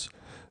 surprise.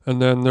 And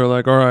then they're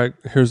like, all right,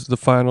 here's the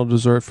final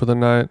dessert for the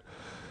night.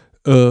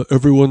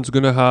 Everyone's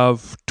going to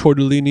have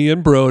tortellini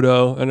and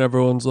brodo. And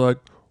everyone's like,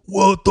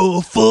 what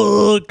the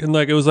fuck? And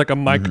like, it was like a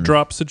mic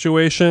drop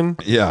situation.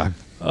 Yeah.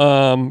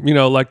 You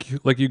know, like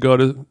you go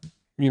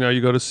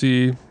to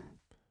see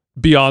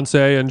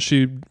Beyonce, and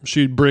she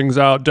brings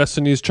out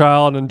Destiny's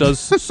Child and does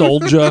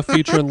Soulja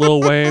featuring Lil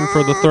Wayne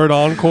for the 3rd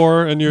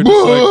encore, and you're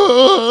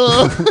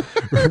just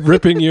like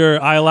ripping your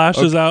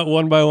eyelashes out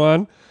one by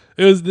one.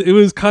 It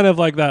was kind of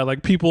like that.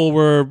 Like people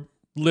were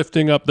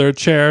lifting up their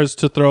chairs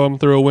to throw them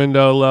through a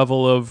window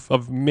level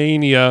of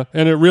mania,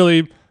 and it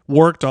really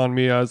worked on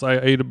me as I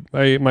ate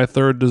my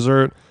 3rd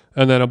dessert.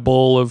 And then a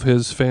bowl of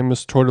his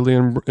famous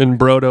tortellini and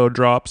brodo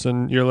drops,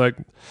 and you're like,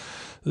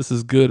 this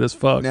is good as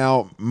fuck.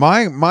 Now,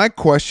 my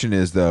question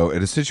is, though,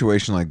 in a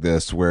situation like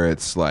this where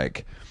it's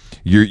like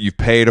you've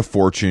paid a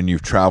fortune,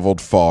 you've traveled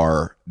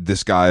far,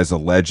 this guy is a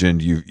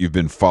legend, you've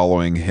been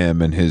following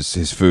him and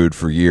his food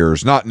for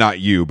years. Not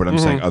you, but I'm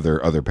saying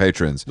other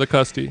patrons. The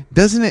Custy.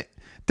 Doesn't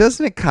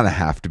it kind of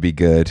have to be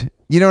good?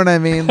 You know what I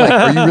mean? Like,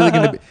 are you really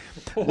going to be...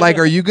 Like,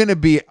 are you going to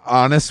be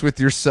honest with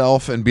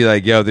yourself and be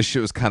like, yo, this shit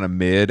was kind of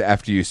mid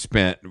after you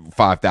spent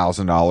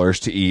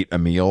 $5,000 to eat a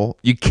meal?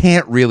 You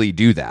can't really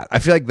do that. I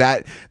feel like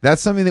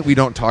that's something that we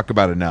don't talk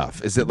about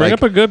enough. Is it Bring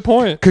up a good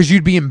point. Because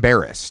you'd be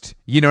embarrassed.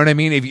 You know what I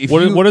mean? If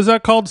what is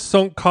that called?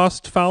 Sunk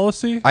cost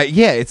fallacy?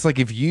 Yeah, it's like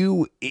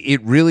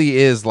it really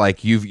is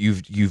like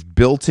you've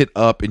built it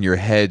up in your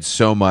head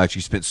so much.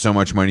 You spent so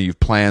much money.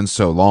 You've planned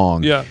so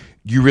long. Yeah.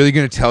 You really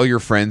going to tell your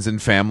friends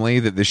and family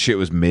that this shit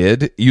was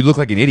mid? You look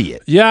like an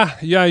idiot. Yeah,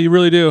 you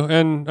really do.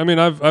 And I mean,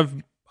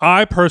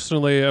 I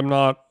personally am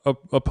not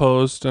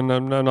opposed, and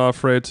I'm not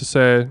afraid to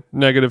say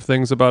negative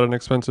things about an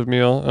expensive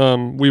meal.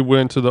 We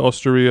went to the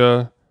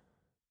Osteria,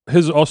 the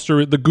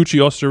Gucci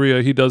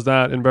Osteria. He does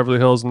that in Beverly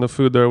Hills, and the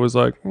food there was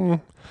like,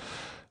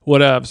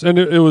 whatevs. And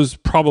it was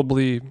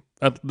probably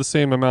at the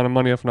same amount of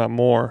money, if not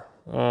more,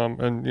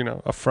 and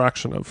a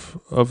fraction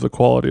of the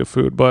quality of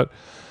food, but.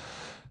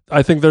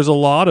 I think there's a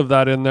lot of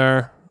that in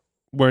there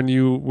when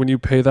you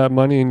pay that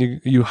money and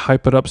you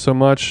hype it up so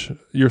much,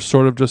 you're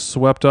sort of just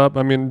swept up.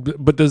 I mean,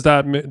 but does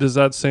that make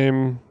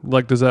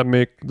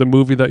the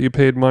movie that you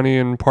paid money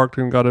and parked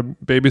and got a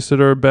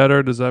babysitter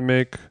better? Does that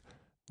make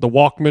the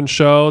Walkman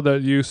show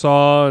that you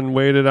saw and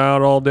waited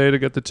out all day to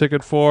get the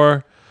ticket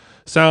for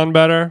sound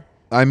better?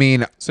 I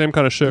mean, same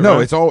kind of shit. No,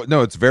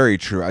 right? It's very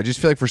true. I just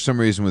feel like for some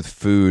reason with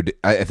food,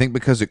 I think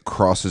because it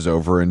crosses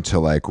over into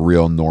like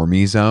real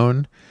normie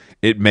zone,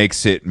 it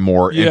makes it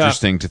more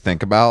interesting to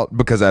think about,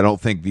 because I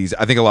think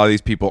a lot of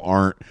these people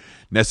aren't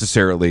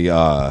necessarily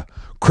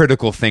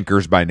critical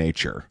thinkers by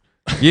nature.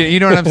 You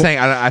know what I'm saying?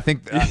 I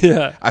think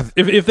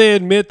if they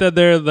admit that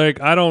they're like,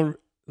 I don't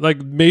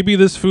like, maybe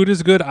this food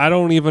is good, I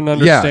don't even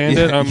understand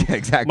it.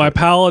 Exactly. My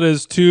palate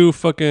is too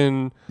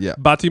fucking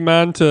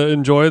batiman to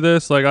enjoy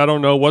this. Like, I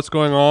don't know what's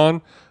going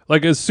on.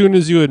 Like, as soon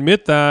as you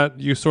admit that,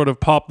 you sort of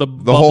pop the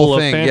bubble whole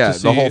of thing,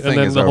 fantasy, the whole thing and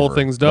then is the whole over.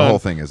 thing's done. The whole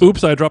thing is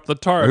Oops, I dropped the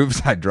tart. Oops,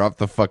 I dropped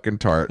the fucking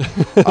tart.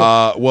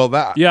 One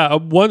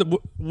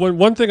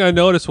thing I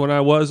noticed when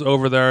I was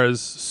over there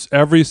is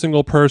every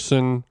single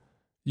person,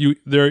 they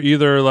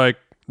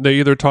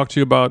either talk to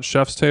you about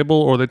Chef's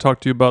Table or they talk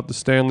to you about the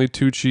Stanley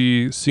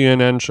Tucci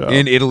CNN show.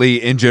 In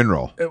Italy, in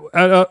general.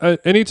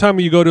 Anytime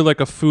you go to like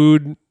a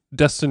foodie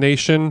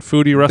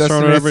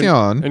restaurant or whatever,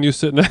 and you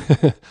sit in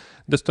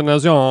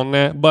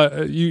destination,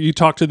 but you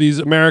talk to these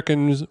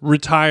Americans,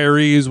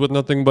 retirees with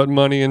nothing but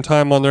money and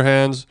time on their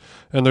hands,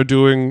 and they're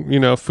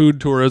doing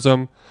food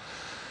tourism.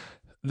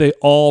 They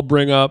all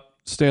bring up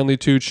Stanley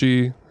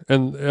Tucci,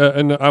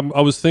 and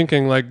I was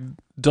thinking, like,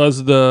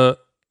 does the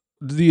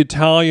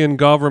Italian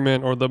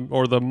government or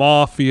the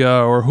mafia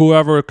or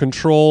whoever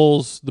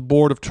controls the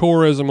board of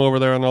tourism over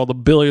there and all the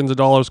billions of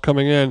dollars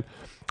coming in,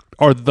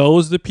 are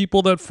those the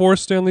people that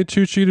force Stanley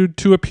Tucci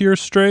to appear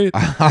straight?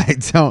 I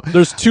don't.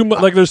 There's too much.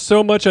 Like, there's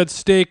so much at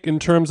stake in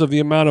terms of the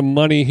amount of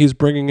money he's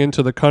bringing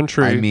into the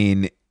country. I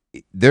mean,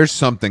 there's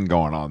something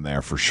going on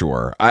there for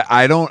sure.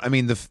 I don't. I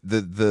mean,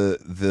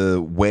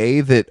 the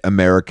way that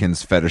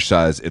Americans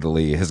fetishize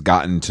Italy has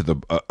gotten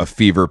to a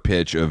fever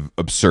pitch of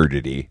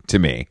absurdity to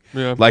me.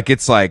 Yeah. Like,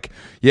 it's like,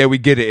 yeah, we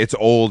get it. It's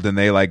old and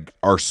they like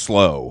are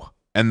slow.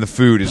 And the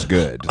food is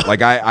good.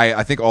 Like,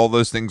 I think all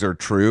those things are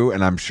true,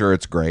 and I'm sure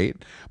it's great.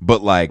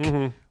 But like,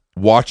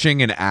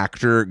 watching an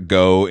actor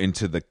go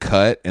into the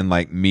cut and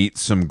like meet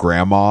some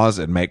grandmas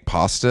and make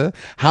pasta,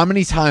 how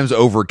many times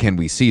over can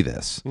we see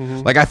this?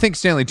 Like, I think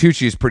Stanley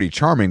Tucci is pretty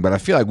charming, but I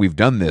feel like we've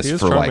done this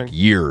for charming. like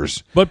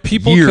years. But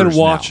people can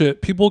watch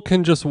it. People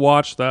can just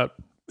watch that.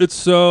 It's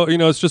so,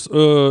 it's just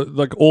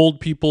like old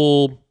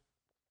people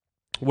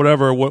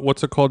whatever.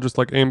 What's it called? Just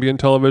like ambient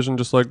television,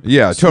 just like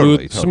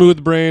totally.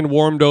 Smooth brain,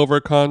 warmed over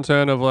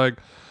content of like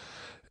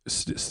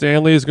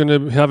Stanley is going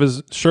to have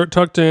his shirt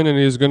tucked in, and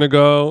he's going to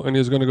go,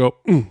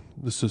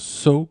 this is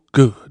so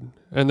good.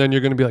 And then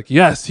you're going to be like,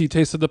 yes, he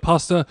tasted the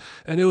pasta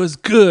and it was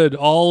good.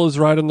 All is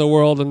right in the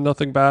world and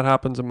nothing bad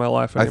happens in my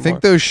life anymore. I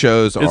think those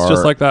shows it's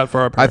just like that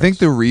for our parents. I think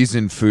the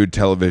reason food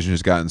television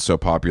has gotten so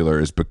popular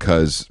is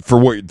because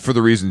for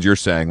the reasons you're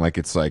saying, like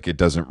it's like it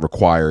doesn't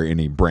require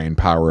any brain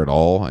power at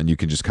all and you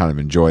can just kind of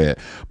enjoy it.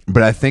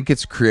 But I think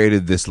it's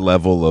created this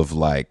level of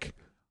like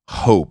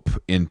hope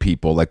in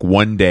people. Like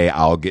one day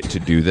I'll get to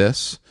do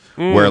this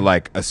where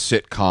like a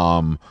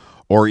sitcom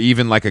or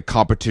even like a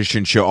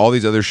competition show, all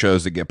these other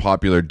shows that get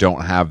popular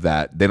don't have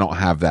that. They don't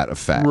have that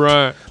effect.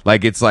 Right.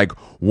 Like it's like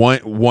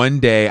one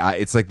day,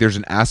 it's like there's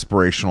an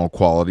aspirational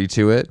quality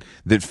to it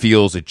that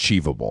feels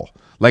achievable.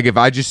 Like if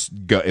I just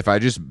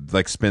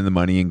like spend the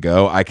money and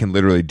go, I can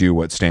literally do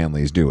what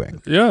Stanley's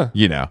doing. Yeah.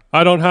 You know.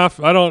 When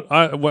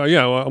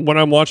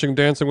I'm watching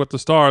Dancing with the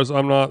Stars,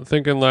 I'm not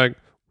thinking like,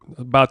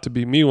 about to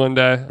be me one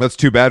day. That's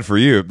too bad for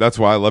you. That's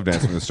why I love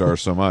Dancing with the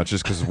Stars so much.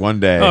 Just because one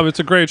day, it's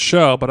a great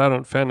show, but I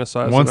don't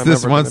fantasize. Once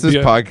this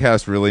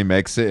podcast really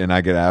makes it, and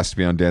I get asked to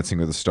be on Dancing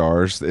with the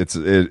Stars, it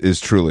is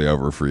truly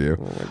over for you.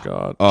 Oh my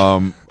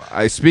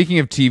god. Speaking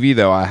of TV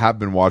though, I have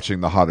been watching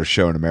the hottest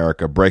show in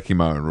America, Breaking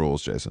My Own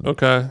Rules. Jason.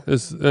 Okay,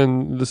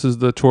 and this is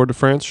the Tour de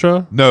France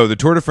show. No, the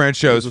Tour de France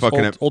show is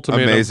fucking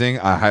Ultimatum. Amazing.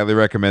 I highly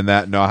recommend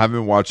that. No, I haven't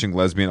been watching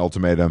Lesbian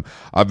Ultimatum.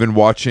 I've been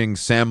watching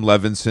Sam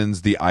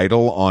Levinson's The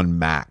Idol on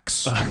Max.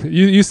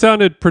 You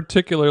sounded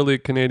particularly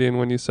Canadian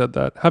when you said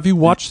that. Have you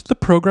watched the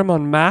program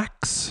on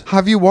Max?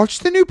 Have you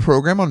watched the new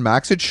program on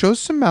Max? It shows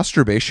some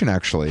masturbation,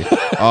 actually.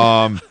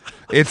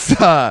 It's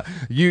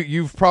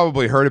you've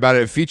probably heard about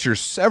it. It features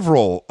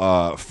several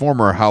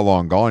former How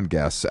Long Gone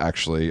guests,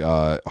 actually.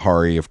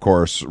 Hari, of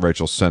course,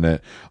 Rachel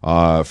Sennett,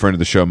 friend of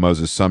the show,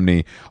 Moses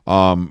Sumney.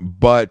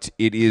 But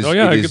it is. Oh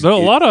yeah, there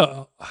are a lot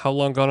of How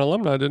Long Gone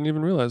alumni. I didn't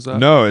even realize that.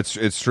 No,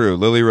 it's true.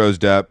 Lily Rose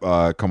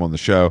Depp, come on the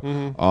show.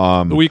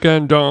 Mm-hmm. The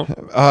Weeknd,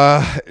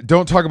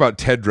 don't talk about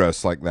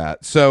Tedros like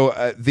that.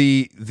 So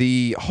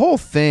the whole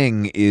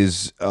thing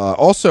is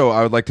also,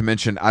 I would like to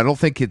mention, I don't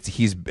think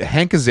he's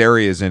Hank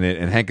Azaria is in it,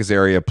 and Hank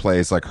Azaria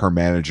plays like her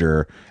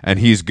manager, and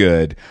he's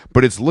good.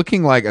 But it's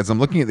looking like, as I'm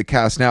looking at the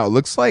cast now, it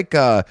looks like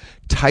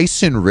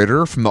Tyson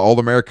Ritter from the All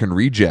American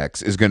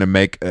Rejects is going to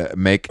make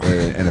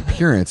an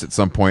appearance at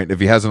some point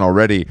if he hasn't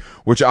already,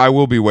 which I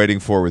will be waiting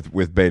for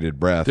with bated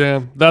breath.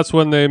 Damn, that's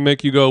when they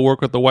make you go work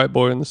with the white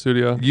boy in the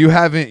studio. You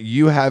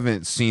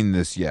haven't seen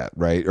this yet,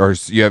 right? Or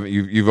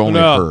you've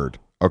only heard.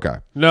 Okay.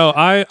 No,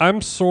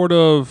 I'm sort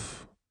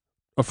of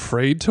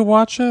afraid to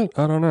watch it.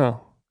 I don't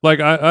know. Like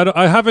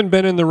I haven't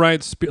been in the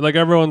right like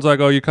everyone's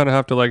like, oh, you kind of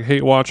have to like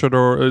hate watch it,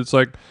 or it's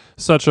like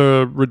such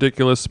a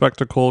ridiculous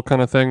spectacle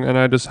kind of thing, and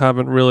I just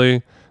haven't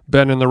really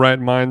been in the right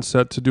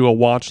mindset to do a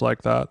watch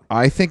like that.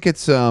 I think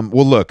it's well,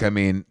 look, I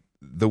mean,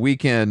 The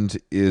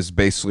Weeknd is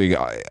basically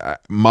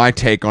my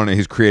take on it.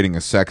 He's creating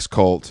a sex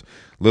cult.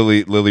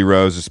 Lily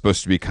Rose is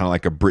supposed to be kind of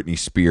like a Britney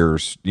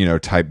Spears,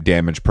 type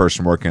damaged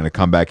person working on a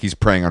comeback. He's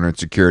preying on her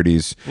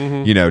insecurities,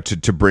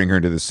 to bring her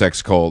into the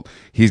sex cult.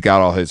 He's got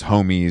all his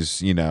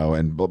homies,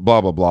 and blah,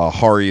 blah, blah.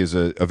 Hari is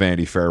a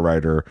Vanity Fair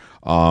writer.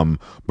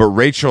 But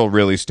Rachel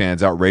really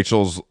stands out.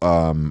 Rachel's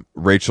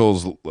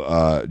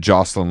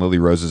Jocelyn, Lily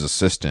Rose's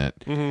assistant,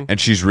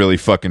 and she's really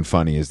fucking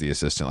funny as the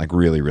assistant, like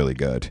really, really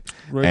good.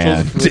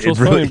 Rachel's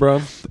funny, bro.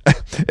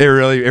 It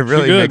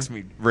really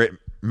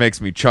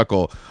makes me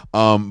chuckle.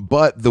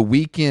 But The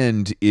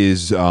Weeknd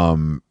is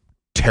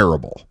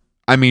terrible.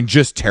 I mean,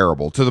 just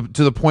terrible to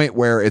the point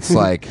where it's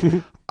like,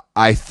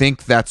 I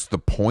think that's the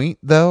point,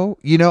 though.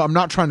 I'm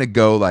not trying to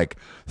go like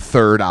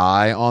third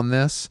eye on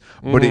this,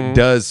 but it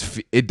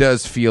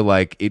does feel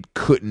like it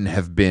couldn't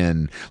have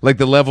been, like,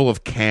 the level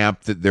of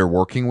camp that they're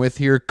working with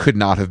here could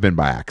not have been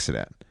by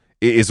accident.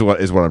 Is what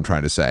I'm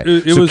trying to say.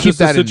 It was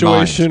just a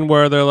situation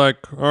where they're like,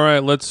 all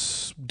right,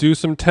 let's do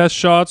some test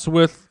shots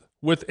with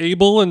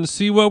Abel and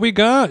see what we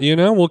got.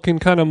 We can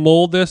kind of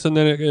mold this, and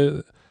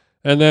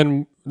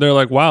then they're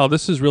like, wow,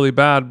 this is really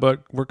bad,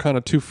 but we're kind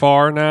of too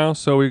far now,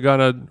 so we're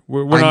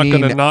not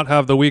gonna not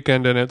have The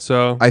Weeknd in it.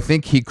 So I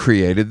think he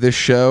created this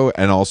show,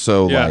 and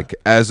also like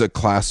as a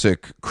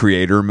classic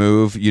creator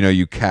move,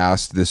 you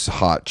cast this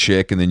hot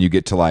chick, and then you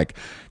get to like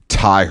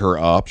tie her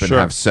up and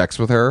have sex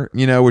with her,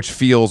 which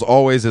feels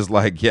always as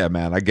like, yeah,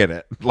 man, I get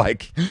it.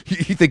 Like,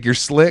 you think you're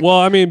slick. Well,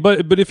 I mean,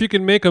 but if you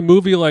can make a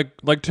movie like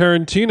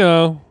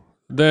Tarantino,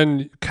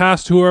 then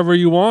cast whoever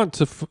you want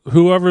to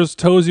whoever's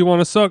toes you want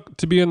to suck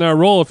to be in that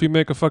role. If you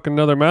make a fucking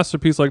another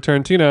masterpiece like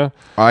Tarantino,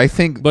 I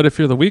think. But if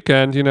you're The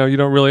Weeknd, you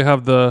don't really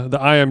have the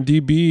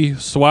IMDb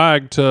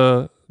swag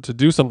to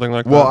do something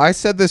like that. Well, I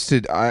said this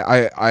to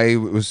we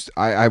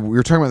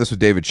were talking about this with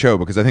David Cho,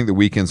 because I think The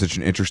Weeknd's such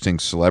an interesting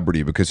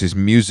celebrity because his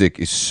music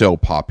is so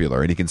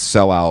popular and he can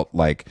sell out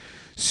like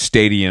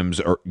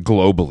stadiums or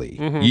globally.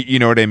 You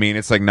know what I mean?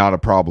 It's like not a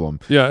problem.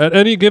 Yeah, at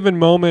any given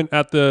moment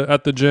at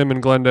the gym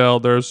in Glendale,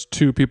 there's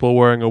two people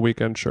wearing a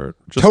Weeknd shirt.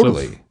 Just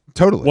Totally.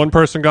 Totally. One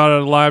person got it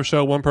at a live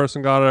show, one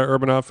person got it at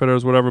Urban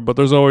Outfitters, whatever, but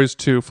there's always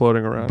two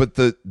floating around.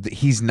 But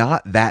he's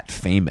not that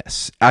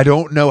famous. I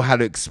don't know how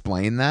to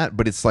explain that,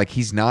 but it's like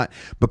he's not,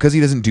 because he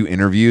doesn't do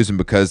interviews and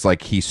because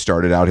like he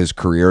started out his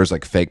career as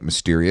like fake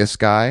mysterious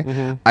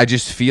guy. I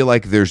just feel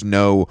like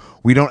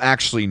we don't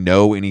actually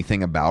know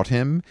anything about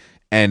him.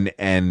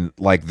 And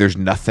like there's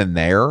nothing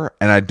there,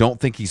 and I don't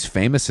think he's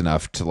famous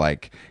enough to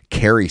like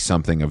carry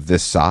something of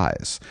this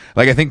size.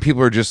 Like I think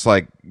people are just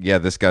like, yeah,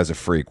 this guy's a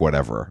freak,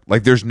 whatever.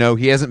 Like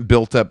he hasn't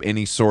built up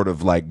any sort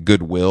of like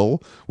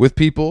goodwill with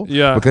people,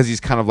 because he's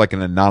kind of like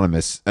an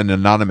anonymous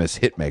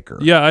hit maker.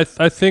 Yeah,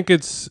 I think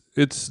it's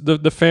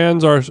the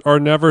fans are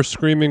never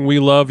screaming "We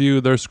love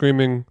you." They're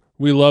screaming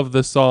 "We love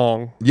the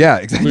song." Yeah,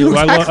 exactly.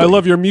 I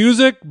love your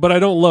music, but I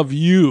don't love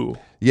you.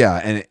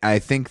 Yeah, and I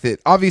think that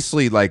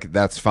obviously, like,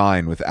 that's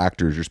fine with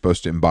actors. You're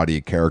supposed to embody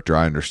a character.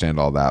 I understand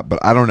all that, but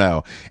I don't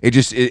know.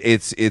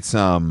 It's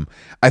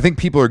I think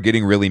people are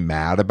getting really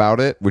mad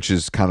about it, which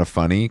is kind of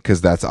funny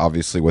because that's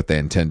obviously what they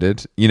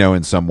intended. You know,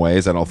 in some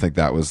ways, I don't think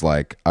that was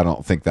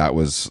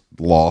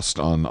lost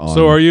on.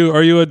 So are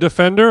you a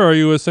defender? Are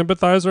you a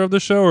sympathizer of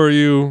the show? Or are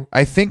you?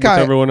 I think with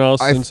everyone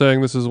else in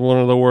saying this is one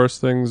of the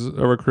worst things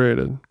ever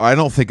created. I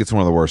don't think it's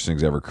one of the worst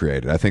things ever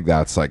created. I think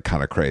that's like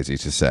kind of crazy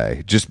to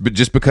say.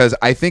 Just because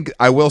I think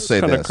I will say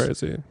this.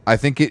 Crazy. I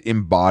think it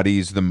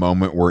embodies the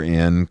moment we're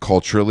in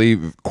culturally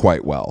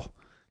quite well.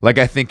 Like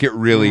I think it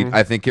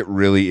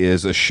really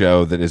is a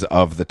show that is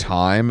of the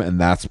time,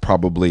 and that's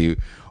probably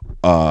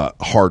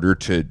harder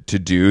to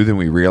do than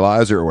we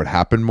realize, or it would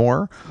happen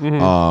more.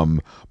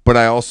 But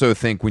I also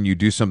think when you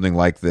do something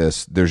like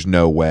this, there's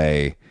no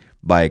way,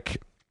 like,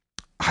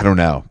 I don't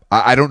know.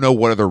 I don't know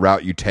what other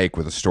route you take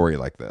with a story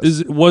like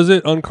this. Was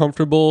it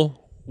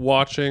uncomfortable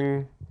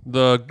watching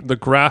the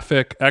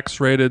graphic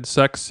X-rated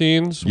sex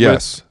scenes?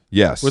 Yes.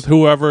 With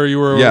whoever you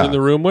were in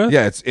the room with?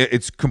 Yeah,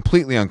 it's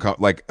completely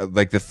uncomfortable.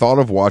 Like the thought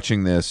of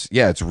watching this,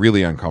 it's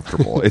really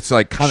uncomfortable. It's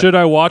like kind of. Should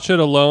I watch it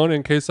alone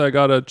in case I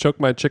gotta choke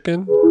my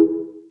chicken?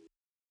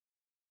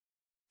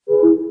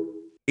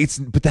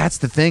 But that's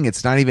the thing.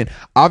 It's not even.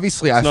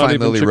 Obviously, I find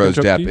Lily Rose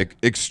Depp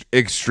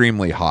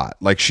extremely hot.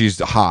 Like she's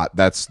hot.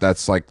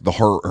 That's like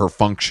her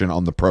function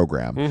on the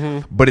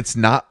program. But it's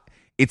not.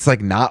 It's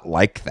like not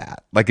like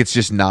that. Like it's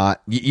just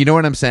not. You know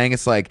what I'm saying?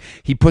 It's like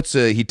he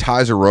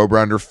ties a robe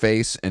around her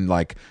face and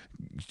like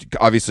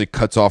obviously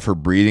cuts off her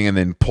breathing and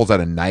then pulls out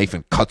a knife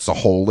and cuts a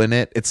hole in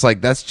it. It's like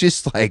that's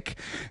just like.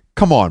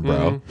 Come on,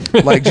 bro.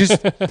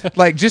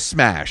 Just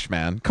smash,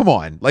 man. Come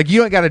on. Like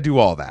you ain't got to do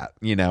all that,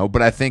 you know.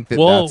 But I think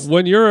that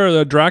when you're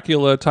a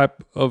Dracula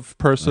type of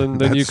person,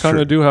 then you kind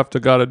of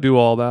got to do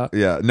all that.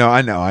 Yeah. No,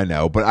 I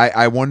know. But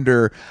I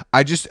wonder.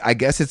 I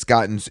guess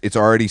it's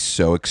already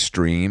so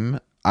extreme.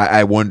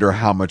 I wonder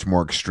how much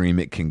more extreme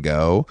it can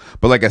go.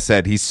 But like I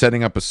said, he's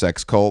setting up a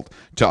sex cult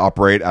to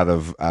operate out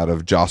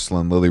of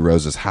Jocelyn Lily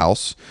Rose's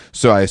house.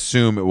 So I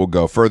assume it will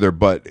go further.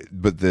 But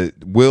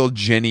will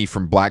Jenny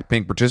from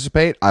Blackpink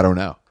participate? I don't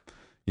know.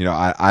 You know,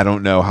 I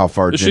don't know how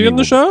far. Is she in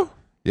the show?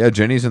 Yeah,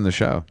 Jenny's in the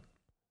show.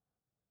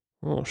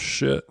 Oh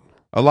shit!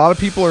 A lot of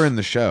people are in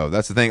the show.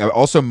 That's the thing.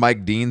 Also,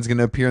 Mike Dean's going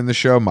to appear in the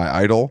show. My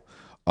idol.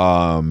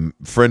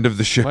 Friend of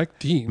the show, Mike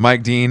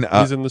Dean.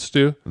 He's in the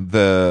stew.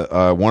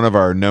 The one of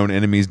our known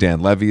enemies, Dan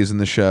Levy, is in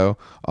the show.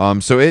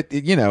 So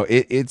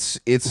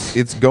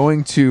it's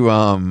going to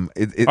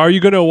Are you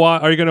gonna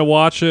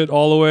watch it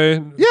all the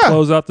way? Yeah.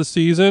 Close out the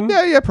season.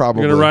 Yeah,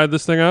 probably. You're gonna ride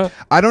this thing out.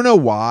 I don't know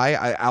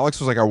why. Alex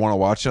was like, I want to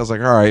watch it. I was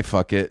like, all right,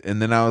 fuck it.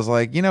 And then I was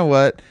like, you know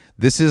what?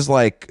 This is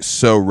like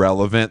so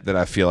relevant that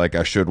I feel like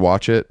I should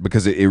watch it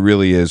because it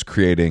really is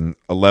creating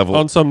a level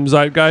on some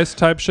zeitgeist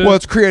type shit. Well,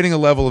 it's creating a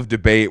level of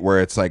debate where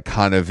it's like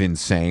kind of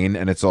insane,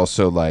 and it's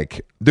also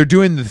like they're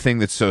doing the thing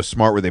that's so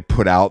smart where they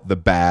put out the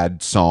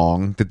bad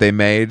song that they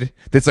made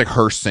that's like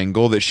her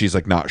single that she's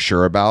like not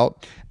sure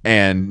about,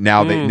 and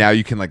now now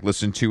you can like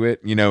listen to it,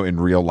 you know, in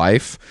real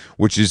life,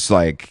 which is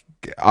like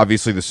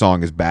obviously the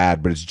song is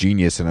bad, but it's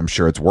genius, and I'm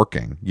sure it's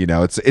working. You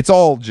know, it's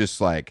all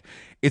just like.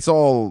 It's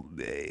all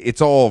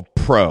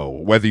pro,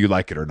 whether you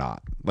like it or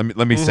not.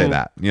 Let me say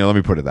that. You know, let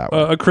me put it that way.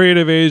 A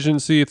creative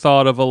agency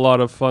thought of a lot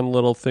of fun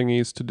little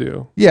thingies to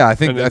do. Yeah, I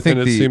think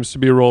it seems to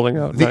be rolling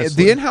out.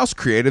 The in-house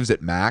creatives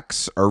at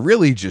Max are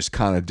really just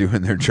kind of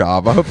doing their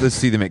job. I hope to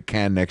see them at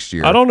Cannes next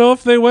year. I don't know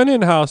if they went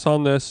in-house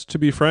on this, to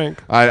be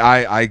frank.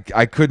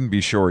 I couldn't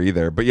be sure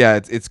either. But yeah,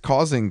 it's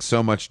causing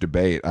so much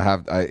debate.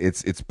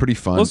 It's pretty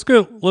fun. Let's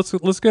get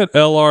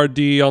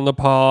LRD on the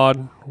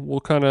pod.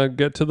 We'll kind of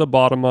get to the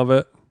bottom of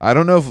it. I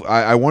don't know if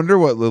I wonder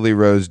what Lily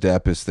Rose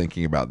Depp is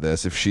thinking about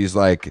this. If she's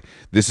like,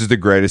 this is the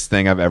greatest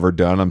thing I've ever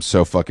done. I'm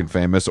so fucking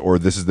famous, or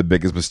this is the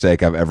biggest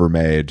mistake I've ever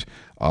made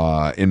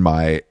in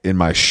my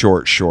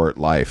short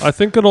life. I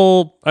think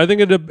it'll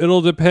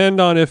depend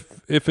on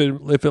if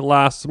it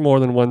lasts more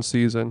than one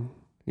season.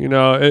 You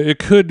know, it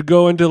could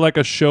go into like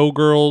a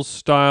Showgirls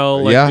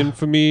style, like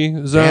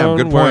infamy zone. Damn,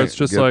 good point. Where it's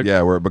just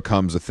where it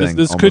becomes a thing.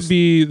 This could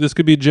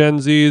be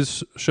Gen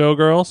Z's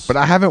Showgirls. But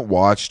I haven't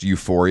watched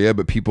Euphoria,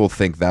 but people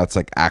think that's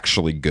like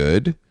actually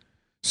good.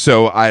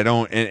 So I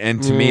don't,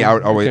 and to me, I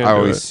would always, can't I do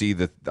always it. see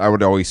I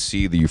would always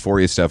see the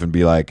Euphoria stuff and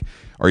be like,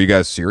 "Are you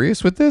guys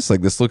serious with this?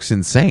 Like, this looks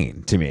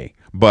insane to me."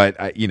 But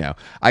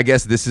I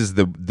guess this is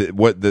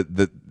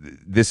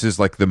this is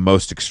like the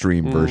most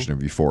extreme version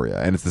of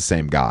Euphoria, and it's the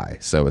same guy.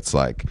 So it's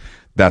like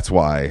that's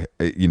why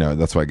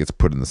that's why it gets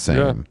put in the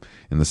same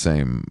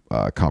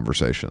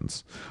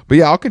conversations. But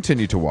yeah, I'll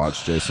continue to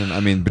watch, Jason. I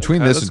mean,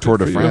 between this that's and Tour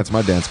good de for you. France,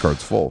 my dance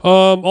card's full.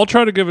 I'll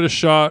try to give it a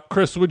shot.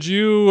 Chris, would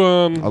you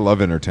I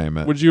love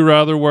entertainment. would you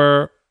rather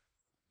wear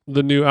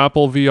the new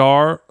Apple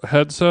VR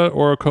headset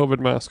or a COVID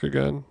mask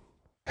again?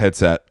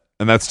 Headset,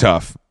 and that's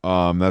tough.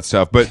 That's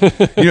tough. But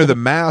the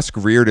mask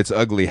reared its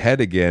ugly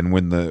head again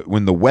when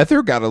the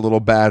weather got a little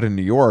bad in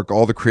New York.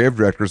 All the creative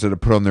directors had to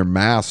put on their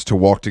masks to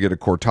walk to get a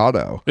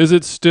cortado. Is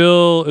it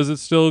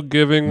still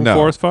giving No.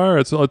 forest fire?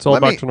 It's all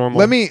back to normal.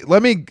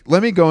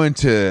 Let me go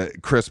into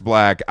Chris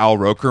Black Al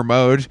Roker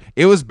mode.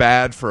 It was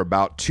bad for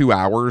about 2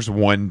 hours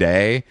one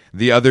day.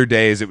 The other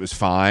days it was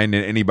fine.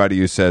 And anybody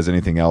who says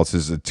anything else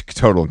is a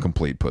total and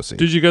complete pussy.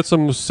 Did you get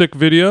some sick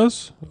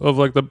videos of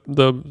like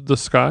the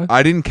sky?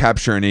 I didn't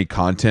capture any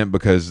content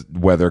because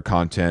weather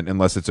content,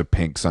 unless it's a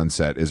pink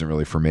sunset, isn't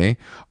really for me.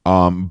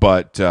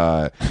 But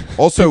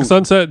also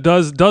Sunset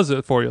does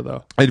it for you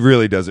though. it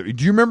really does it.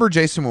 Do you remember,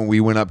 Jason, when we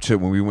went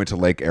to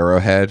Lake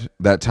Arrowhead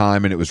that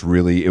time, and it was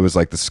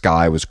like the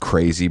sky was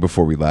crazy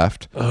before we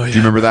left? Oh, Do you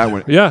remember that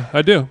one? Yeah,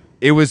 I do.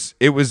 It was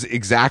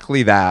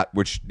exactly that,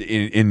 which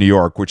in New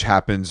York, which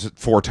happens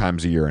 4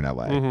 times a year in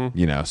LA.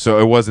 Mm-hmm. So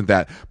it wasn't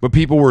that, but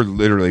people were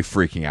literally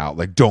freaking out,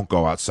 like, don't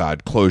go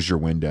outside, close your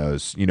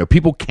windows.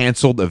 People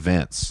canceled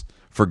events,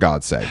 for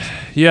God's sake.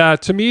 Yeah,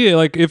 to me,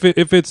 like if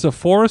it's a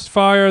forest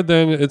fire,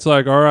 then it's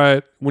like, all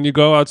right, when you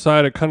go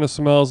outside, it kind of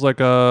smells like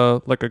a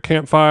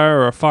campfire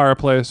or a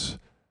fireplace,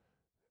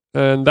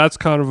 and that's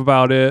kind of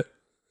about it.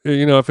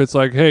 If it's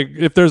like, hey,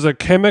 if there's a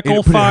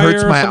chemical fire or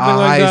something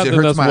like that,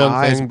 then that's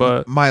one thing.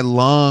 But my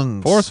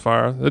lungs. forest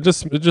fire, it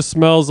just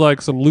smells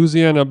like some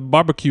Louisiana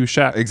barbecue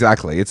shack.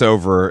 Exactly. It's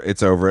over.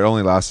 It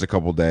only lasted a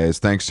couple days.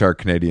 Thanks to our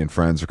Canadian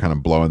friends for kind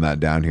of blowing that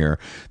down here.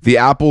 The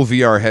Apple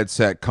VR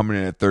headset coming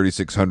in at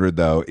 $3,600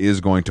 though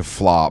is going to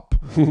flop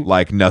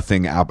like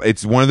nothing.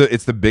 It's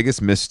the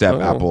biggest misstep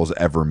Apple's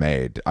ever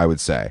made, I would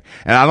say.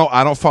 And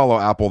I don't follow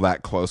Apple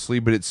that closely,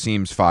 but it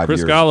seems 5 years.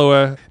 Chris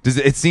Galloway.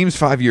 It seems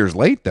 5 years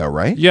late though,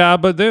 right? Yeah,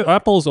 but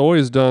Apple's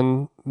always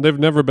done. They've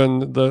never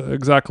been the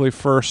exactly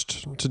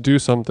first to do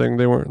something.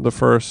 They weren't the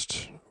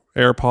first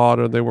AirPod,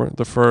 or they weren't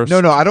the first. No,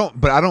 I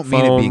don't. But I don't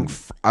mean it phone. being.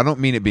 I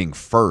don't mean it being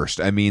first.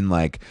 I mean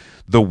like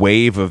the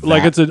wave of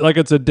like that.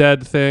 it's a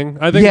dead thing.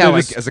 I think. Yeah,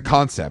 like as a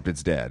concept,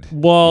 it's dead.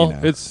 Well,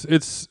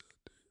 it's.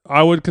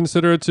 I would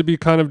consider it to be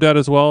kind of dead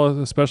as well,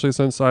 especially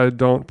since I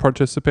don't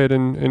participate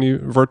in any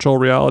virtual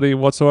reality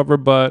whatsoever.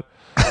 But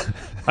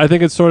I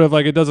think it's sort of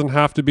like it doesn't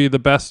have to be the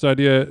best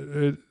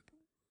idea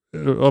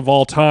of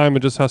all time.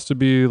 It just has to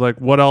be like,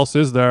 what else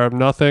is there?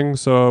 Nothing.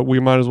 So we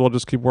might as well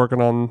just keep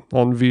working on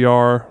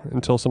VR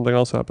until something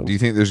else happens. Do you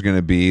think there's going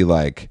to be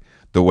like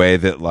the way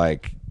that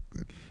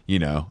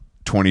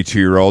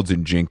 22-year-olds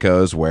in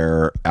Jinkos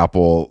wear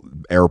Apple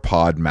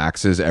AirPod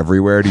Maxes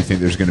everywhere? Do you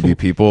think there's going to be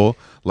people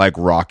like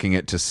rocking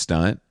it to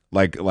stunt?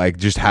 Like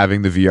just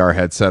having the VR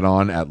headset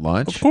on at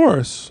lunch?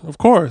 Of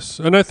course.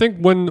 And I think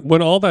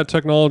when all that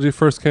technology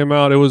first came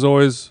out, it was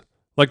always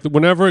like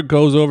whenever it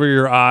goes over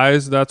your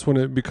eyes, that's when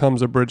it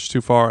becomes a bridge too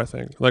far, I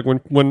think. Like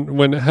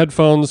when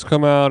headphones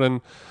come out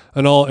and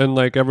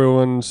like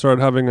everyone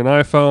started having an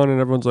iPhone and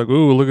everyone's like,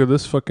 "Ooh, look at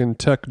this fucking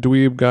tech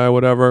dweeb guy,"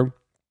 whatever.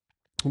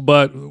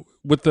 But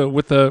with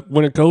the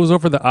when it goes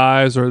over the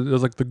eyes, or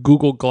there's like the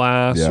Google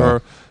Glass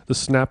or the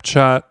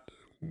Snapchat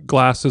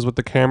glasses with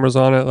the cameras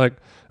on it, like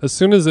as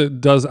soon as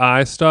it does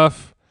eye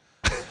stuff,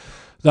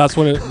 that's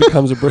when it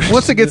becomes a bridge.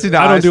 Once it gets into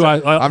I eye don't do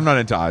stuff, eye. I'm not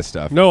into eye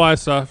stuff. No eye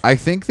stuff. I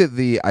think that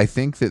the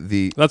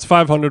That's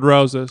 500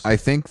 roses. I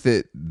think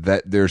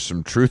that there's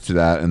some truth to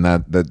that, and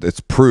that it's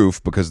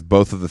proof, because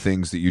both of the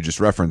things that you just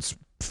referenced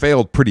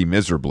failed pretty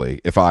miserably,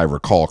 if I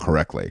recall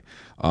correctly.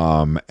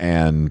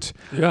 And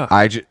Yeah.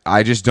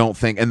 I just don't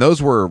think, and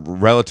those were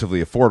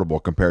relatively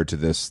affordable compared to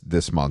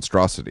this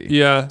monstrosity.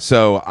 Yeah.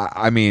 So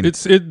I mean,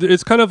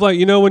 It's kind of like,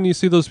 when you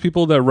see those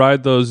people that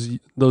ride those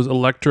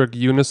electric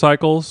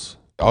unicycles.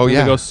 oh They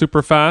yeah, go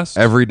super fast.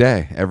 every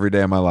day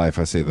of my life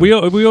I see them.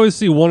 We always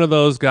see one of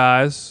those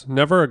guys,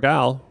 never a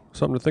gal.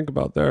 Something to think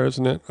about there,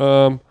 isn't it?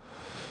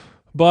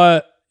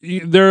 But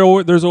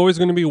there's always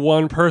going to be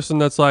one person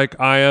that's like,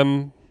 I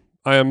am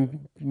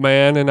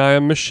man and I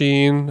am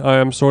machine. I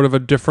am sort of a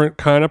different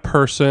kind of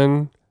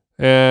person,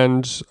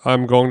 and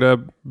I'm going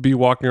to be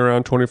walking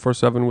around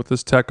 24/7 with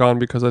this tech on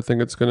because I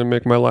think it's going to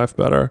make my life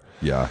better.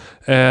 Yeah,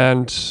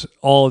 And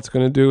all it's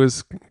going to do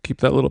is keep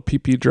that little pee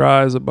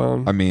dry as a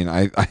bone I mean,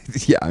 I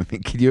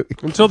mean, can you?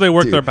 until they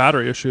work Dude. their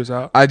battery issues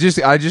out. I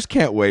just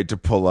can't wait to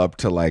pull up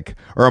to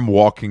or I'm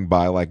walking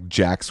by like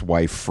Jack's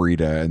wife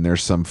Frida, and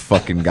there's some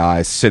fucking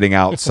guy sitting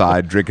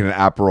outside drinking an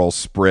Aperol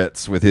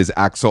Spritz with his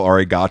Axel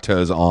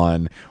Arigatos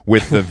on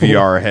with the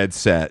VR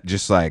headset,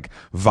 just like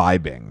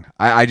vibing.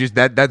 I just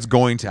that's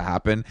going to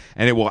happen,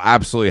 and it will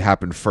absolutely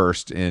happen going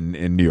first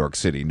in New York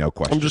City, no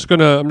question. I'm just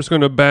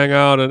gonna bang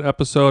out an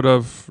episode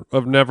of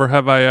Never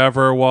Have I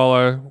Ever while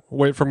I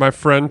wait for my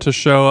friend to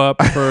show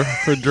up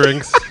for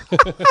drinks.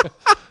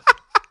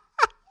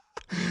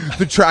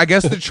 I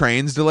guess the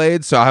train's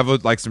delayed, so I have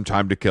like some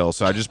time to kill.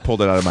 So I just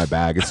pulled it out of my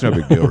bag. It's no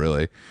big deal,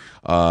 really.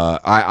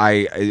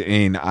 I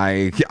mean,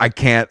 I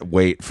can't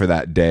wait for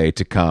that day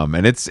to come,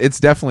 and it's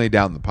definitely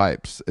down the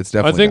pipes. It's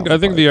definitely. I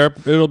think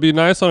it'll be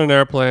nice on an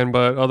airplane,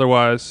 but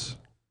otherwise,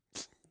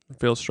 it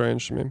feels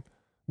strange to me.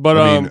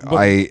 But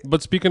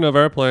but speaking of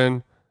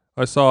airplane,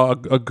 I saw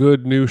a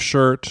good new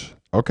shirt.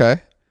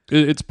 Okay.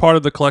 It's part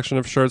of the collection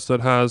of shirts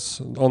that has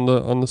on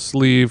the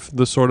sleeve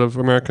the sort of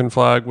American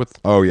flag with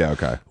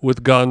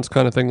with guns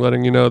kind of thing,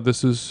 letting you know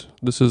this is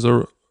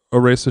a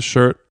racist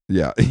shirt.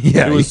 Yeah.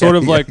 It was sort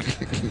of like,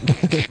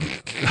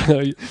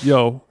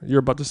 yo, you're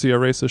about to see a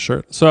racist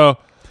shirt. So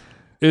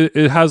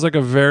it has like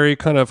a very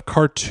kind of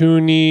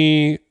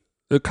cartoony.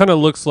 It kind of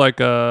looks like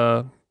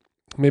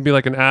maybe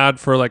like an ad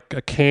for like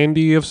a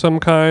candy of some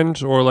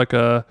kind, or like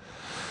a.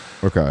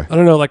 Okay. I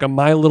don't know, like a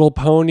My Little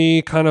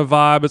Pony kind of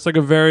vibe. It's like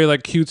a very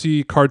like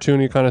cutesy,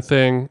 cartoony kind of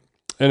thing.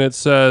 And it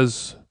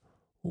says,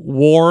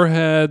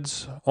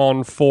 "Warheads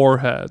on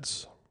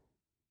foreheads."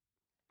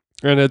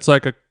 And it's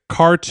like a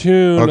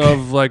cartoon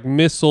of like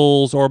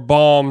missiles or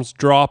bombs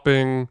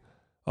dropping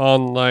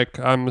on like,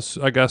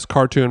 I guess,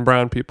 cartoon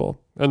brown people.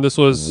 And this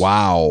was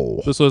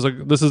This is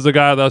the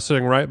guy that was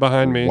sitting right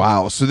behind me.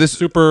 Wow. So this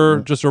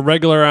just a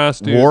regular ass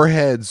dude.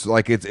 Warheads,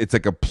 like it's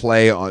like a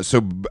play on.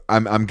 So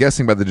I'm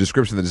guessing by the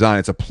description of the design,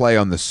 it's a play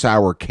on the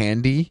sour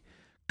candy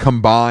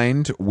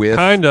combined with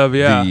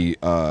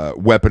the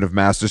weapon of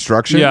mass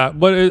destruction. Yeah,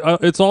 but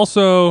it's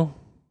also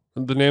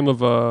the name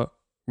of a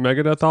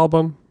Megadeth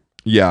album.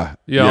 Yeah.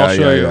 I'll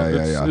show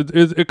you.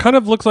 It kind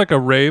of looks like a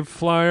rave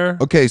flyer.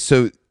 Okay,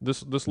 so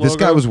this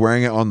guy was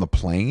wearing it on the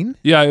plane?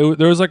 Yeah,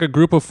 there was like a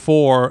group of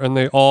 4, and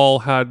they all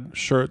had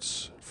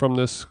shirts from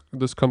this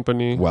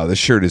company. Wow, this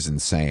shirt is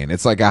insane.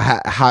 It's like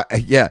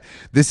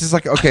this is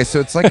like, okay, so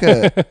it's like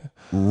a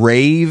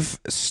rave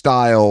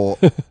style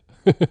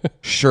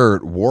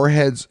shirt.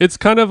 Warheads. It's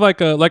kind of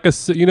like a like the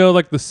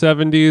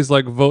 70s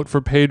like vote for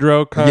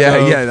Pedro kind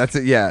of. Yeah, that's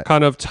it. Yeah,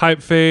 kind of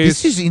typeface.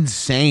 This is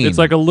insane. It's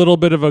like a little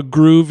bit of a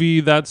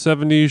groovy That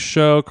 70s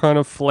Show kind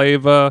of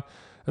flavor.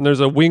 And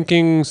there's a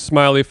winking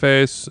smiley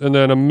face, and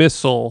then a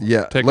missile.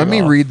 Yeah, let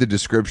me read the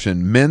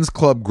description. Men's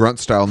Club Grunt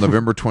Style,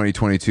 November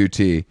 2022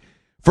 tee.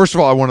 First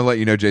of all, I want to let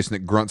you know, Jason,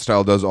 that Grunt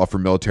Style does offer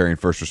military and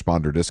first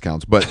responder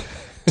discounts, but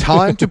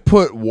time to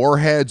put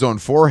warheads on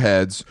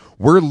foreheads.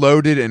 We're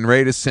loaded and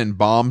ready to send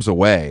bombs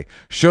away.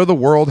 Show the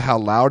world how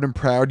loud and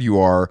proud you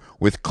are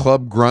with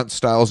Club Grunt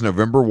Style's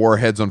November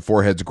Warheads on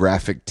Foreheads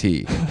graphic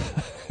tee.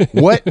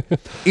 What?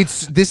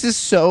 This is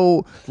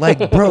so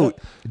like, bro,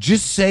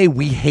 just say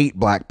we hate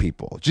black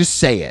people. Just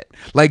say it.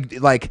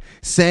 Like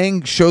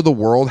saying show the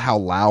world how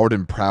loud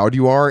and proud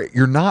you are.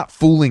 You're not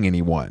fooling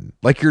anyone.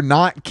 Like you're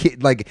not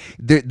like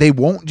they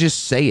won't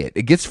just say it.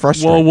 It gets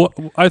frustrating. Well,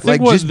 I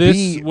think like, what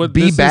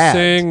this is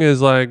saying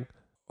is like,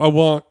 I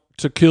want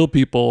to kill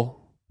people.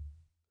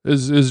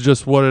 Is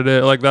just what it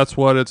is. Like that's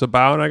what it's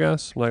about, I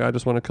guess. Like I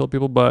just want to kill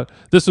people. But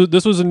this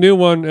was a new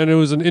one, and it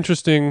was an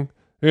interesting.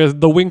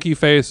 The winky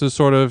face is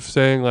sort of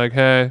saying like,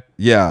 "Hey,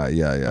 yeah.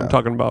 I'm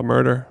talking about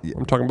murder.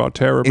 I'm talking about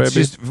terror, baby." It's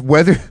just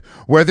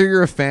whether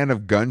you're a fan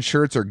of gun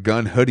shirts or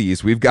gun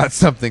hoodies, we've got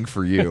something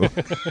for you.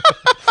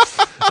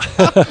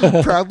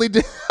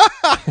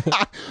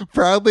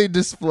 Proudly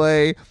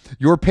display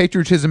your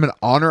patriotism and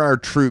honor our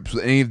troops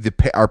with any of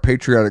our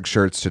patriotic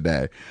shirts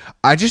today.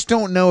 I just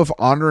don't know if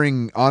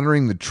honoring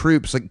the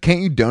troops, like,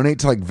 can't you donate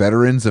to like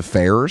Veterans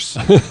Affairs,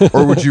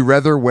 or would you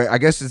rather wear? I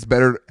guess it's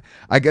better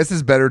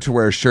to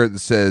wear a shirt that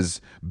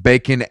says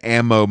 "Bacon,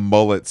 Ammo,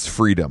 Mullets,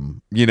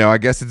 Freedom." You know, I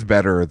guess it's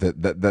better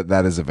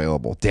that is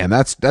available. Damn,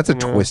 that's a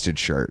twisted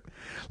shirt.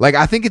 Like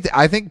I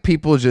think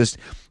people just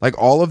like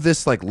all of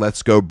this like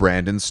Let's Go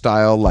Brandon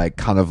style, like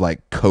kind of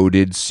like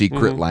coded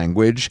secret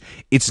language.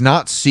 It's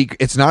not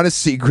as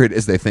secret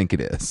as they think it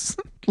is.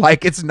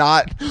 Like it's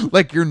not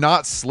like you're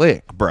not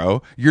slick,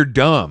 bro. You're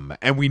dumb,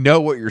 and we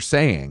know what you're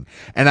saying.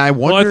 And I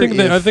wonder. Well,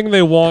 I think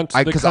they want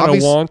they kind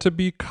of want to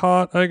be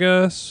caught, I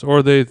guess,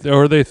 or they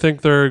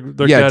think they're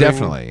yeah, getting,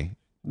 definitely.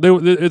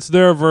 It's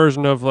their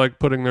version of like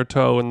putting their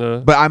toe in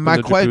the. But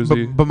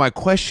my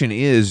question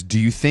is, do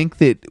you think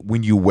that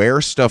when you wear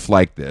stuff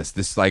like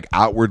this like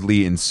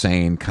outwardly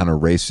insane kind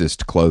of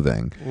racist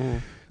clothing,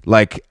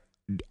 like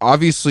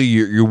obviously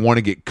you want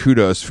to get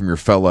kudos from your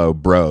fellow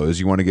bros,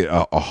 you want to get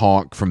a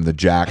honk from the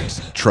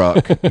jacked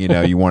truck,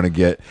 you want to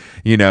get,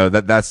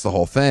 that's the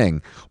whole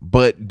thing.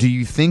 But do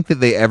you think that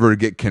they ever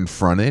get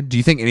confronted? Do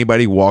you think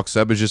anybody walks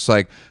up and is just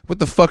like, what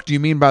the fuck do you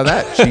mean by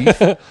that, Chief?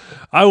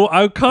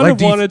 I kind of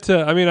wanted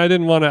to, I mean, I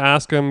didn't want to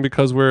ask him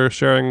because we're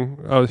sharing,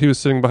 he was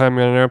sitting behind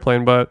me on an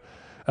airplane, but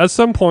at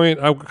some point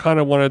I kind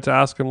of wanted to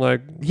ask him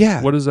like,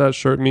 what does that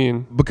shirt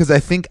mean? Because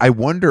I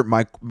wonder,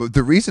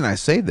 the reason I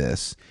say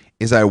this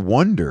is I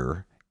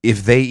wonder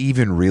if they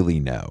even really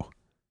know,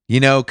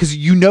 because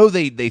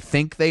they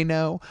think they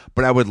know,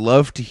 but I would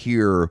love to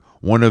hear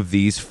one of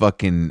these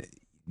fucking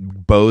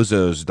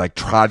bozos like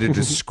try to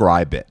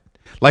describe it,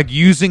 like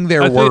using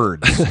their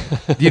words.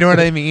 Do you know what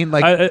I mean?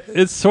 Like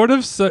it's sort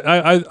of.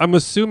 I'm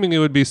assuming it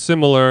would be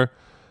similar,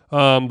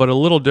 but a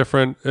little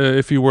different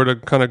if you were to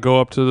kind of go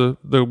up to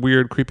the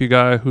weird, creepy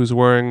guy who's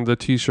wearing the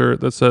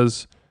T-shirt that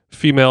says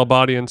 "female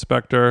body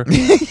inspector,"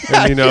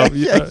 and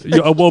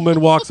a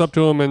woman walks up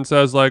to him and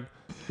says, like,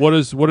 "What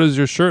does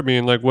your shirt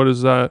mean? Like, what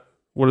is that?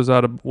 What is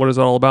that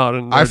all about?"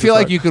 And I feel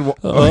like you could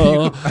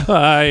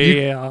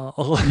yeah.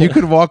 you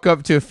could walk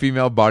up to a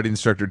female body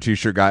instructor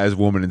T-shirt guy as a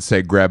woman and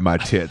say, "Grab my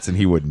tits," and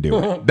he wouldn't do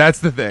it. That's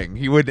the thing.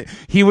 He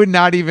would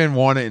not even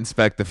want to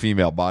inspect the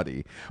female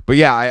body. But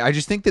yeah, I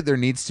just think that there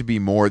needs to be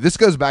more. This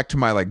goes back to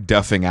my like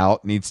duffing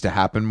out needs to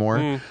happen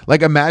more.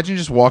 Like imagine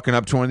just walking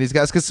up to one of these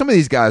guys, because some of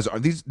these guys are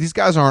these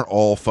guys aren't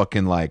all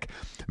fucking like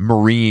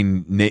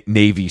Marine,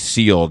 Navy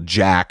SEAL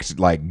jacked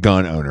like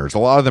gun owners. A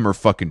lot of them are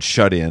fucking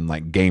shut in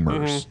like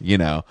gamers, you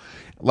know.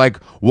 Like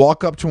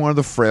walk up to one of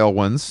the frail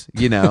ones,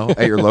 you know,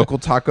 at your local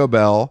Taco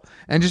Bell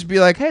and just be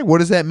like, "Hey, what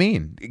does that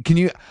mean? Can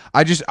you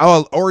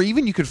or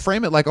even you could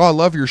frame it like, "Oh, I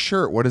love your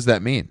shirt. What does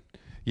that mean?"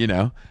 You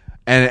know?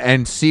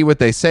 And see what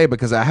they say,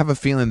 because I have a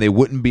feeling they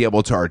wouldn't be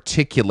able to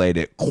articulate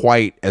it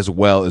quite as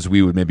well as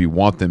we would maybe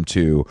want them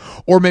to,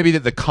 or maybe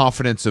that the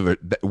confidence of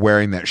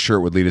wearing that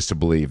shirt would lead us to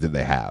believe that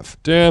they have.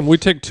 Damn, we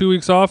take 2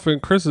 weeks off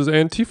and Chris is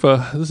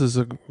Antifa. This is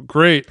a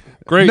great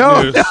news.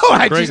 No,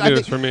 great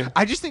news for me.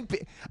 I just think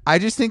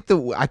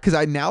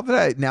because now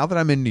that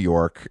I'm in New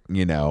York,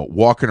 you know,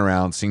 walking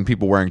around seeing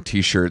people wearing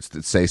T-shirts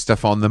that say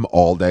stuff on them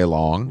all day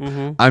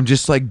long, I'm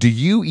just like, do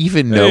you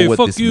even know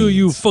what this means?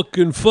 You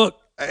fucking fuck.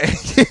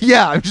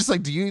 Yeah, I'm just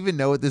like, do you even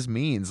know what this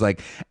means?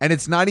 Like, and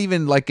it's not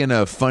even like in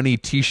a funny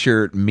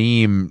T-shirt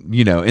meme,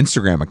 you know,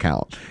 Instagram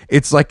account.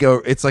 It's like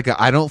a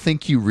I don't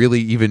think you really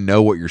even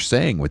know what you're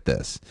saying with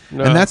this,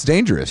 and that's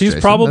dangerous. He's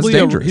Jason. probably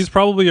that's dangerous. he's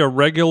probably a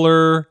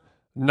regular,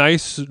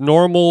 nice,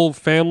 normal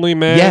family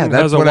man. Yeah, who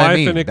has a what I wife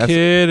mean. and a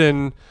kid,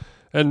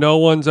 and no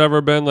one's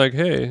ever been like,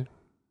 "Hey,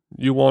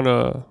 you want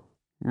to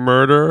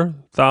murder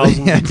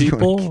thousands of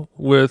people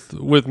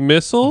with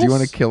missiles? Do you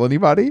want to kill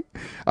anybody?"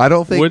 I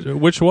don't think.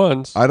 Which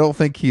ones? I don't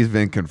think he's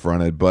been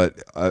confronted,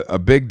 but a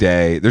big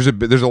day. There's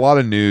a lot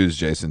of news,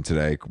 Jason,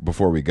 today.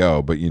 Before we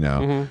go, but you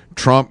know,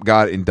 Trump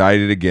got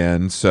indicted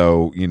again,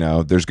 so you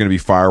know there's going to be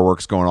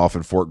fireworks going off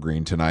in Fort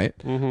Greene tonight.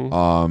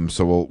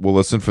 So we'll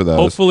listen for those.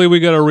 Hopefully, we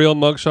get a real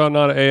mugshot,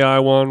 not an AI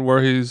one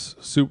where he's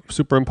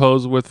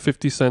superimposed with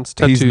 50 cents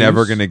tattoos. He's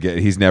never gonna get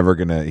a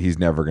mugshot.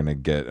 Never gonna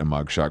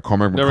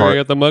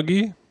get the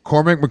muggy.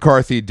 Cormac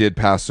McCarthy did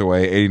pass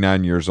away,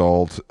 89 years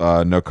old.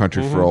 No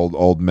Country for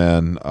Old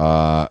Men,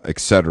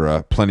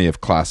 etc. Plenty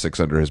of classics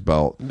under his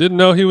belt. Didn't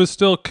know he was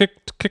still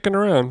kicking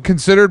around.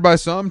 Considered by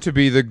some to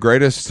be the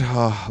greatest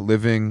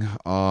living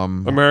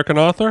American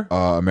author.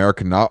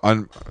 American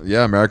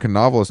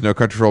novelist. No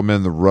Country for Old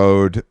Men, The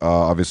Road.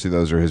 Obviously,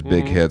 those are his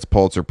big hits.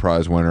 Pulitzer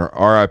Prize winner.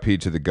 R.I.P.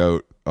 to the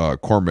GOAT,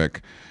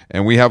 Cormac.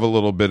 And we have a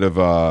little bit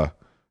of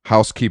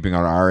housekeeping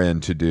on our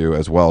end to do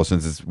as well,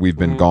 since we've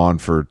been gone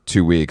for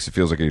 2 weeks. It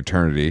feels like an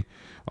eternity.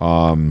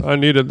 I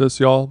needed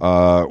this, y'all.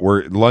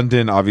 We're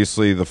London,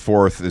 obviously the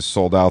 4th is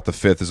sold out, the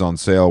 5th is on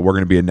sale. We're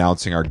going to be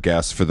announcing our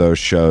guests for those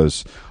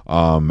shows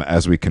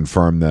as we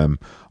confirm them,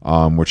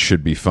 which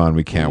should be fun.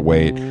 We can't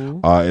wait.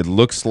 It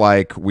looks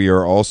like we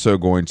are also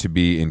going to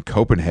be in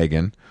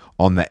Copenhagen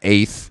on the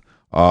 8th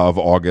of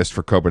August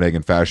for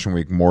Copenhagen Fashion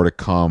Week. More to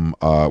come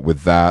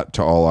with that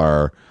to all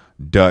our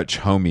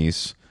Dutch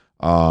homies.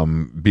 Be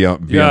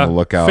on the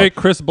lookout. Fake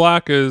Chris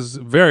Black is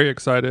very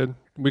excited.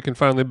 We can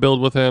finally build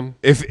with him.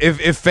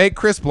 If fake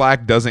Chris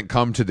Black doesn't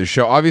come to the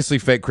show, obviously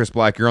fake Chris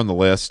Black, you're on the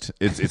list.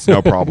 It's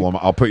no problem.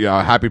 I'm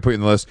happy to put you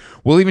on the list.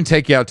 We'll even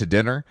take you out to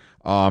dinner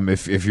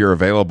if you're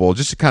available,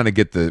 just to kind of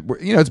get the,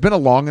 you know, it's been a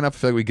long enough. I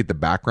feel like we get the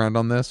background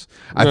on this.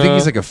 I think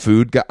he's like a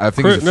food guy. I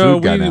think he's a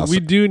food guy now.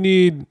 We do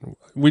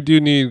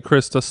need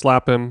Chris to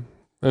slap him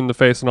in the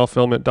face, and I'll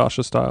film it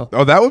Dasha style.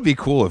 Oh, that would be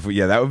cool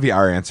that would be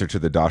our answer to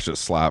the Dasha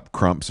slap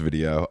Crumps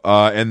video.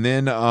 And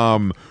then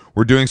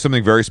we're doing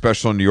something very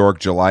special in New York,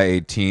 July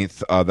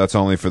 18th. That's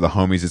only for the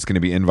homies. It's going to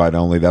be invite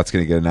only. That's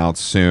going to get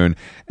announced soon.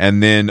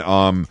 And then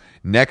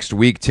next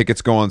week,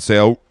 tickets go on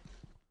sale.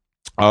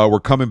 We're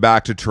coming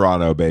back to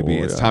Toronto, baby.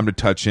 It's time to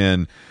touch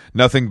in.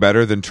 Nothing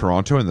better than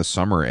Toronto in the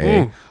summer,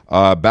 eh?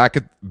 Back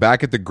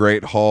at the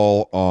Great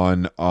Hall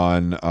on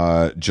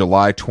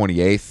July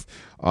 28th.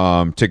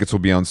 Tickets will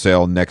be on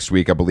sale next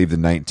week, I believe the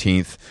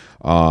 19th.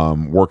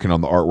 Working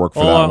on the artwork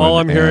for that one. All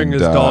I'm hearing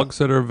is dog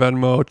sitter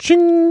Venmo.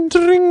 Ching,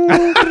 ding,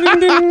 ding,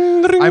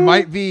 ding, ding. I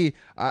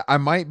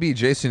might be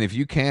Jason. If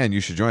you can,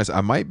 you should join us.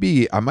 I might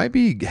be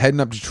heading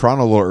up to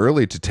Toronto a little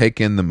early to take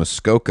in the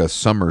Muskoka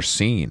summer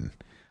scene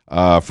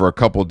for a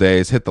couple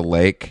days. Hit the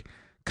lake,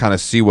 kind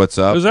of see what's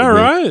up. Is that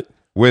right?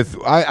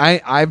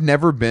 I've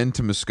never been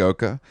to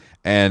Muskoka,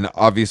 and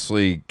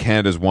obviously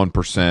Canada's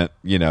 1%.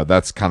 You know,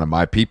 that's kind of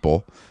my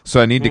people. So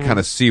I need to kind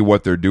of see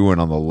what they're doing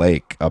on the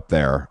lake up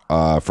there for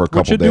a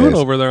couple days. What you doing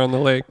over there on the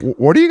lake?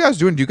 What are you guys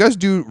doing? Do you guys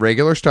do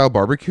regular style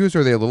barbecues, or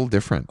are they a little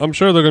different? I'm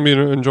sure they're going to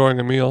be enjoying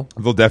a meal.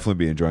 They'll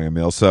definitely be enjoying a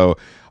meal. So,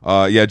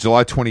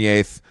 July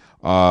 28th.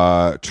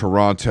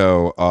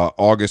 Toronto,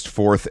 August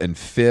 4th and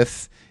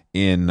 5th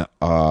in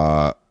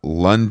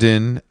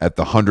London at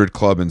the 100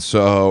 Club in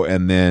Soho,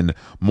 and then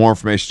more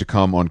information to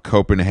come on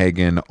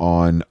Copenhagen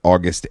on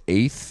August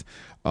 8th.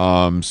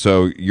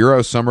 So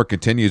Euro Summer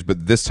continues,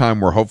 but this time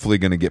we're hopefully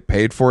going to get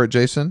paid for it,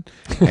 Jason,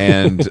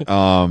 and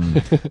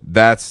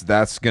that's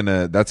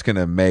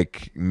gonna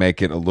make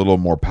it a little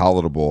more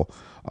palatable.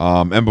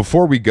 And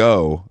before we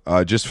go,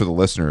 just for the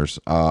listeners,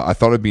 I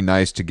thought it'd be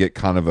nice to get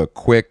kind of a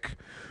quick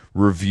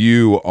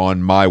review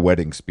on my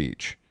wedding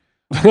speech,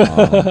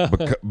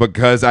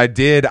 because I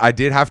did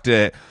have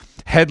to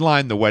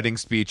headline the wedding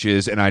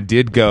speeches, and I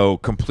did go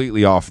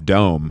completely off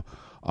dome.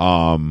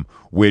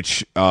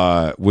 Which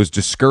was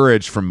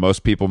discouraged from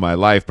most people in my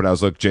life. But I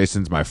was like,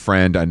 Jason's my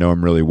friend. I know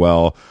him really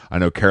well. I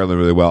know Carolyn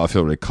really well. I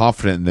feel really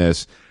confident in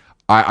this.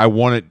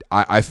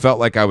 I felt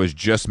like I was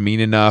just mean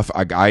enough.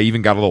 I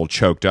even got a little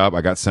choked up. I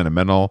got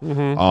sentimental.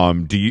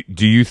 Mm-hmm.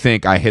 Do you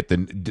think I hit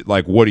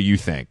what do you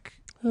think?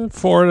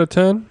 4 out of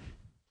 10.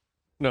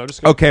 No,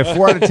 just kidding. Okay,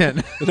 4 out of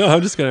 10. No,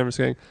 I'm just kidding.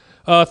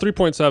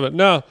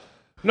 3.7.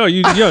 No,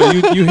 you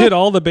hit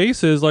all the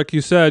bases, like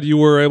you said. You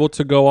were able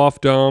to go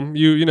off dome.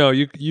 You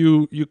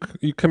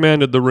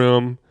commanded the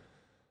room,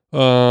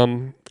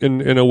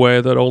 in a way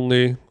that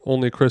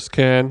only Chris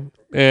can.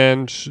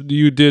 And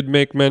you did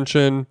make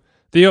mention.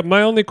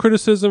 My only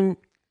criticism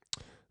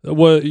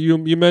was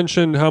you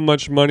mentioned how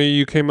much money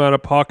you came out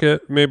of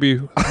pocket. Maybe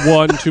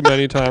one too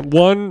many times.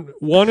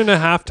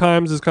 1.5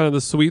 times is kind of the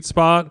sweet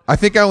spot. I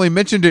think I only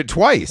mentioned it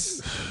twice.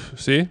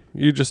 See,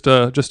 you just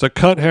a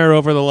cunt hair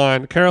over the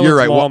line. Carolyn's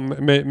right. mom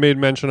made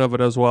mention of it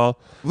as well.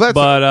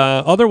 But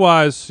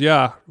otherwise,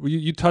 yeah,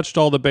 you touched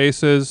all the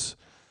bases,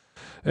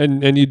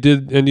 and you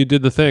did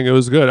the thing. It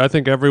was good. I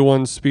think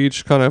everyone's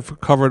speech kind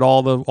of covered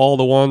all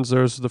the ones.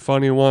 There's the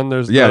funny one.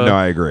 There's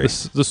I agree.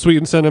 The sweet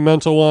and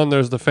sentimental one.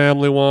 There's the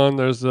family one.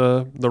 There's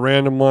the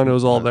random one. It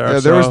was all there. Yeah,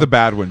 there was the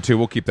bad one too.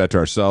 We'll keep that to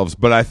ourselves.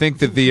 But I think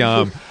that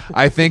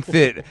I think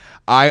that.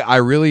 I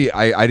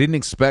didn't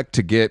expect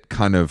to get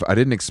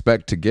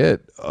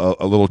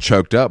a little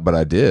choked up, but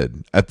I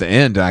did at the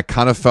end. And I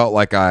kind of felt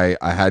like I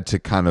had to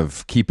kind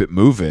of keep it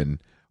moving.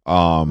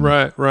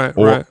 Right.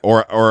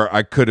 Or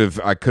I could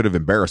have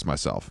embarrassed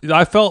myself.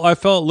 I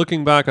felt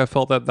looking back, I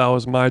felt that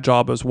was my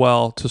job as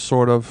well to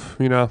sort of,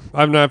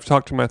 I've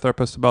talked to my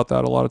therapist about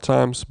that a lot of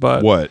times,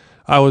 but what?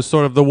 I was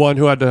sort of the one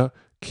who had to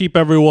keep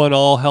everyone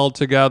all held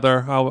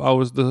together. I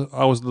was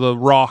the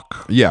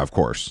rock. Yeah, of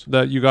course.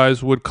 That you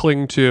guys would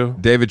cling to.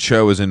 David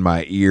Cho was in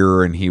my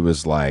ear, and he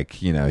was like,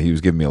 he was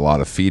giving me a lot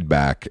of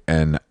feedback,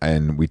 and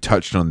we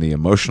touched on the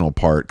emotional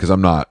part because I'm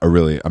not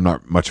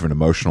much of an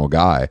emotional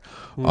guy.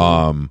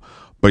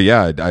 But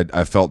yeah,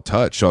 I felt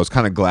touched, so I was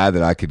kind of glad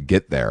that I could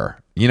get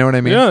there. You know what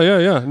I mean?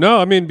 Yeah. No,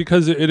 I mean,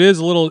 because it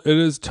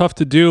is tough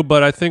to do,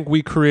 but I think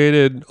we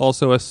created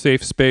also a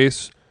safe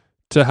space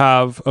to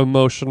have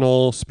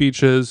emotional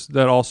speeches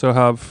that also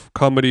have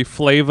comedy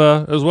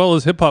flavor as well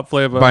as hip hop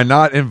flavor. By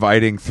not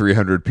inviting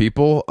 300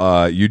 people,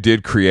 you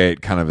did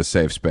create kind of a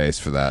safe space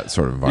for that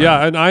sort of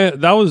environment. Yeah, and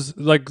that was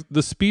like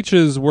the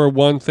speeches were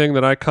one thing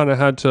that I kind of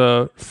had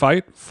to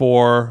fight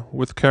for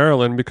with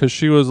Carolyn because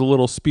she was a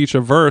little speech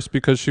averse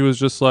because she was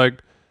just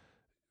like,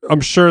 I'm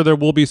sure there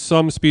will be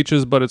some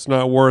speeches, but it's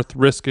not worth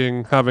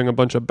risking having a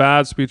bunch of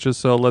bad speeches,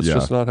 so let's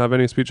just not have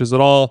any speeches at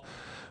all.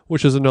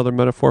 Which is another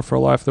metaphor for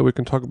life that we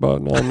can talk about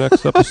in our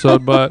next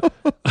episode. But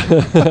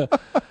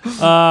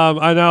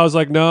I was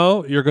like,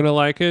 no, you're going to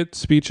like it.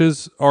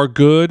 Speeches are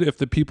good if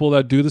the people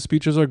that do the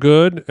speeches are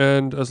good.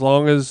 And as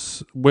long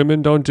as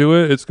women don't do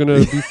it, it's going to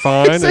be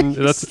fine.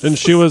 And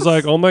she was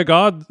like, oh my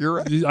God, you're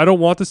right. I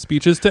don't want the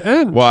speeches to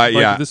end. Well,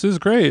 yeah. This is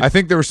great. I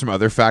think there were some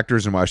other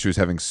factors in why she was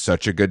having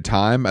such a good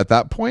time at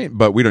that point,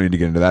 but we don't need to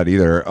get into that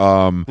either.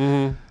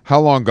 How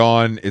Long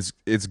Gone? It's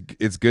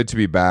good to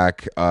be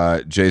back,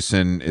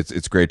 Jason.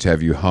 It's great to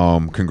have you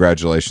home.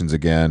 Congratulations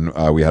again.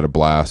 We had a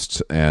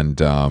blast, and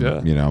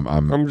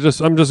I'm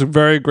just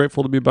very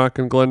grateful to be back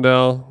in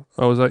Glendale.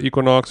 I was at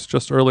Equinox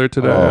just earlier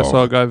today. I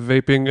saw a guy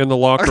vaping in the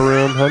locker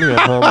room. Honey, at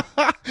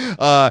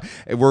home.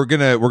 We're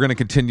gonna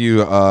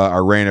continue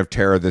our reign of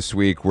terror this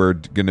week. We're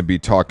gonna be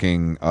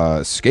talking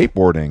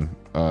skateboarding.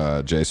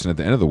 Jason, at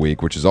the end of the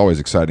week, which is always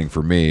exciting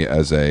for me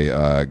as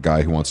a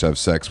guy who wants to have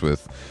sex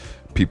with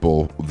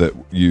people that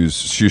use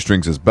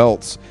shoestrings as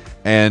belts.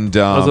 And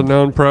as a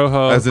known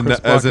pro-ho, Chris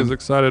Buck is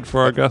excited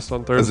for our guest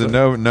on Thursday. As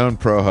a known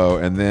pro-ho,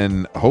 and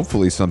then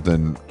hopefully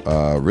something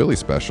really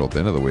special at the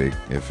end of the week,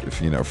 if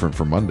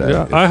for Monday.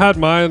 Yeah, I had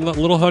my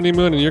little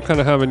honeymoon, and you're kind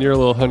of having your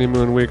little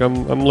honeymoon week.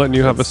 I'm letting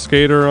you have a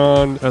skater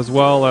on as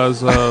well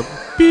as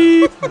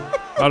beep.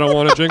 I don't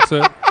want to jinx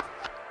it.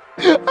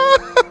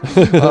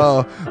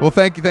 Well,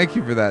 thank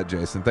you for that,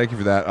 Jason. Thank you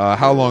for that.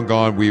 How Long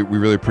Gone? We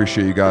really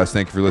appreciate you guys.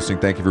 Thank you for listening.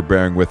 Thank you for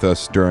bearing with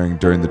us during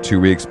the 2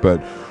 weeks,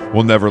 but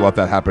we'll never let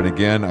that happen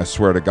again. I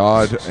swear to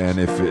God. And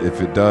if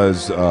it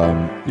does,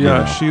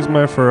 she's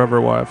my forever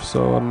wife,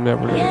 so I'm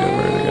never gonna get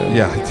married again.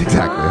 Yeah,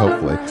 exactly.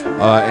 Hopefully.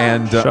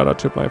 And shout out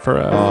to my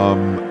forever.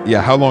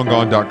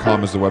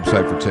 Howlonggone.com is the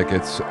website for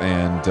tickets,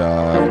 and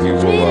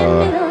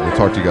we'll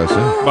talk to you guys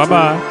soon.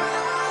 Bye.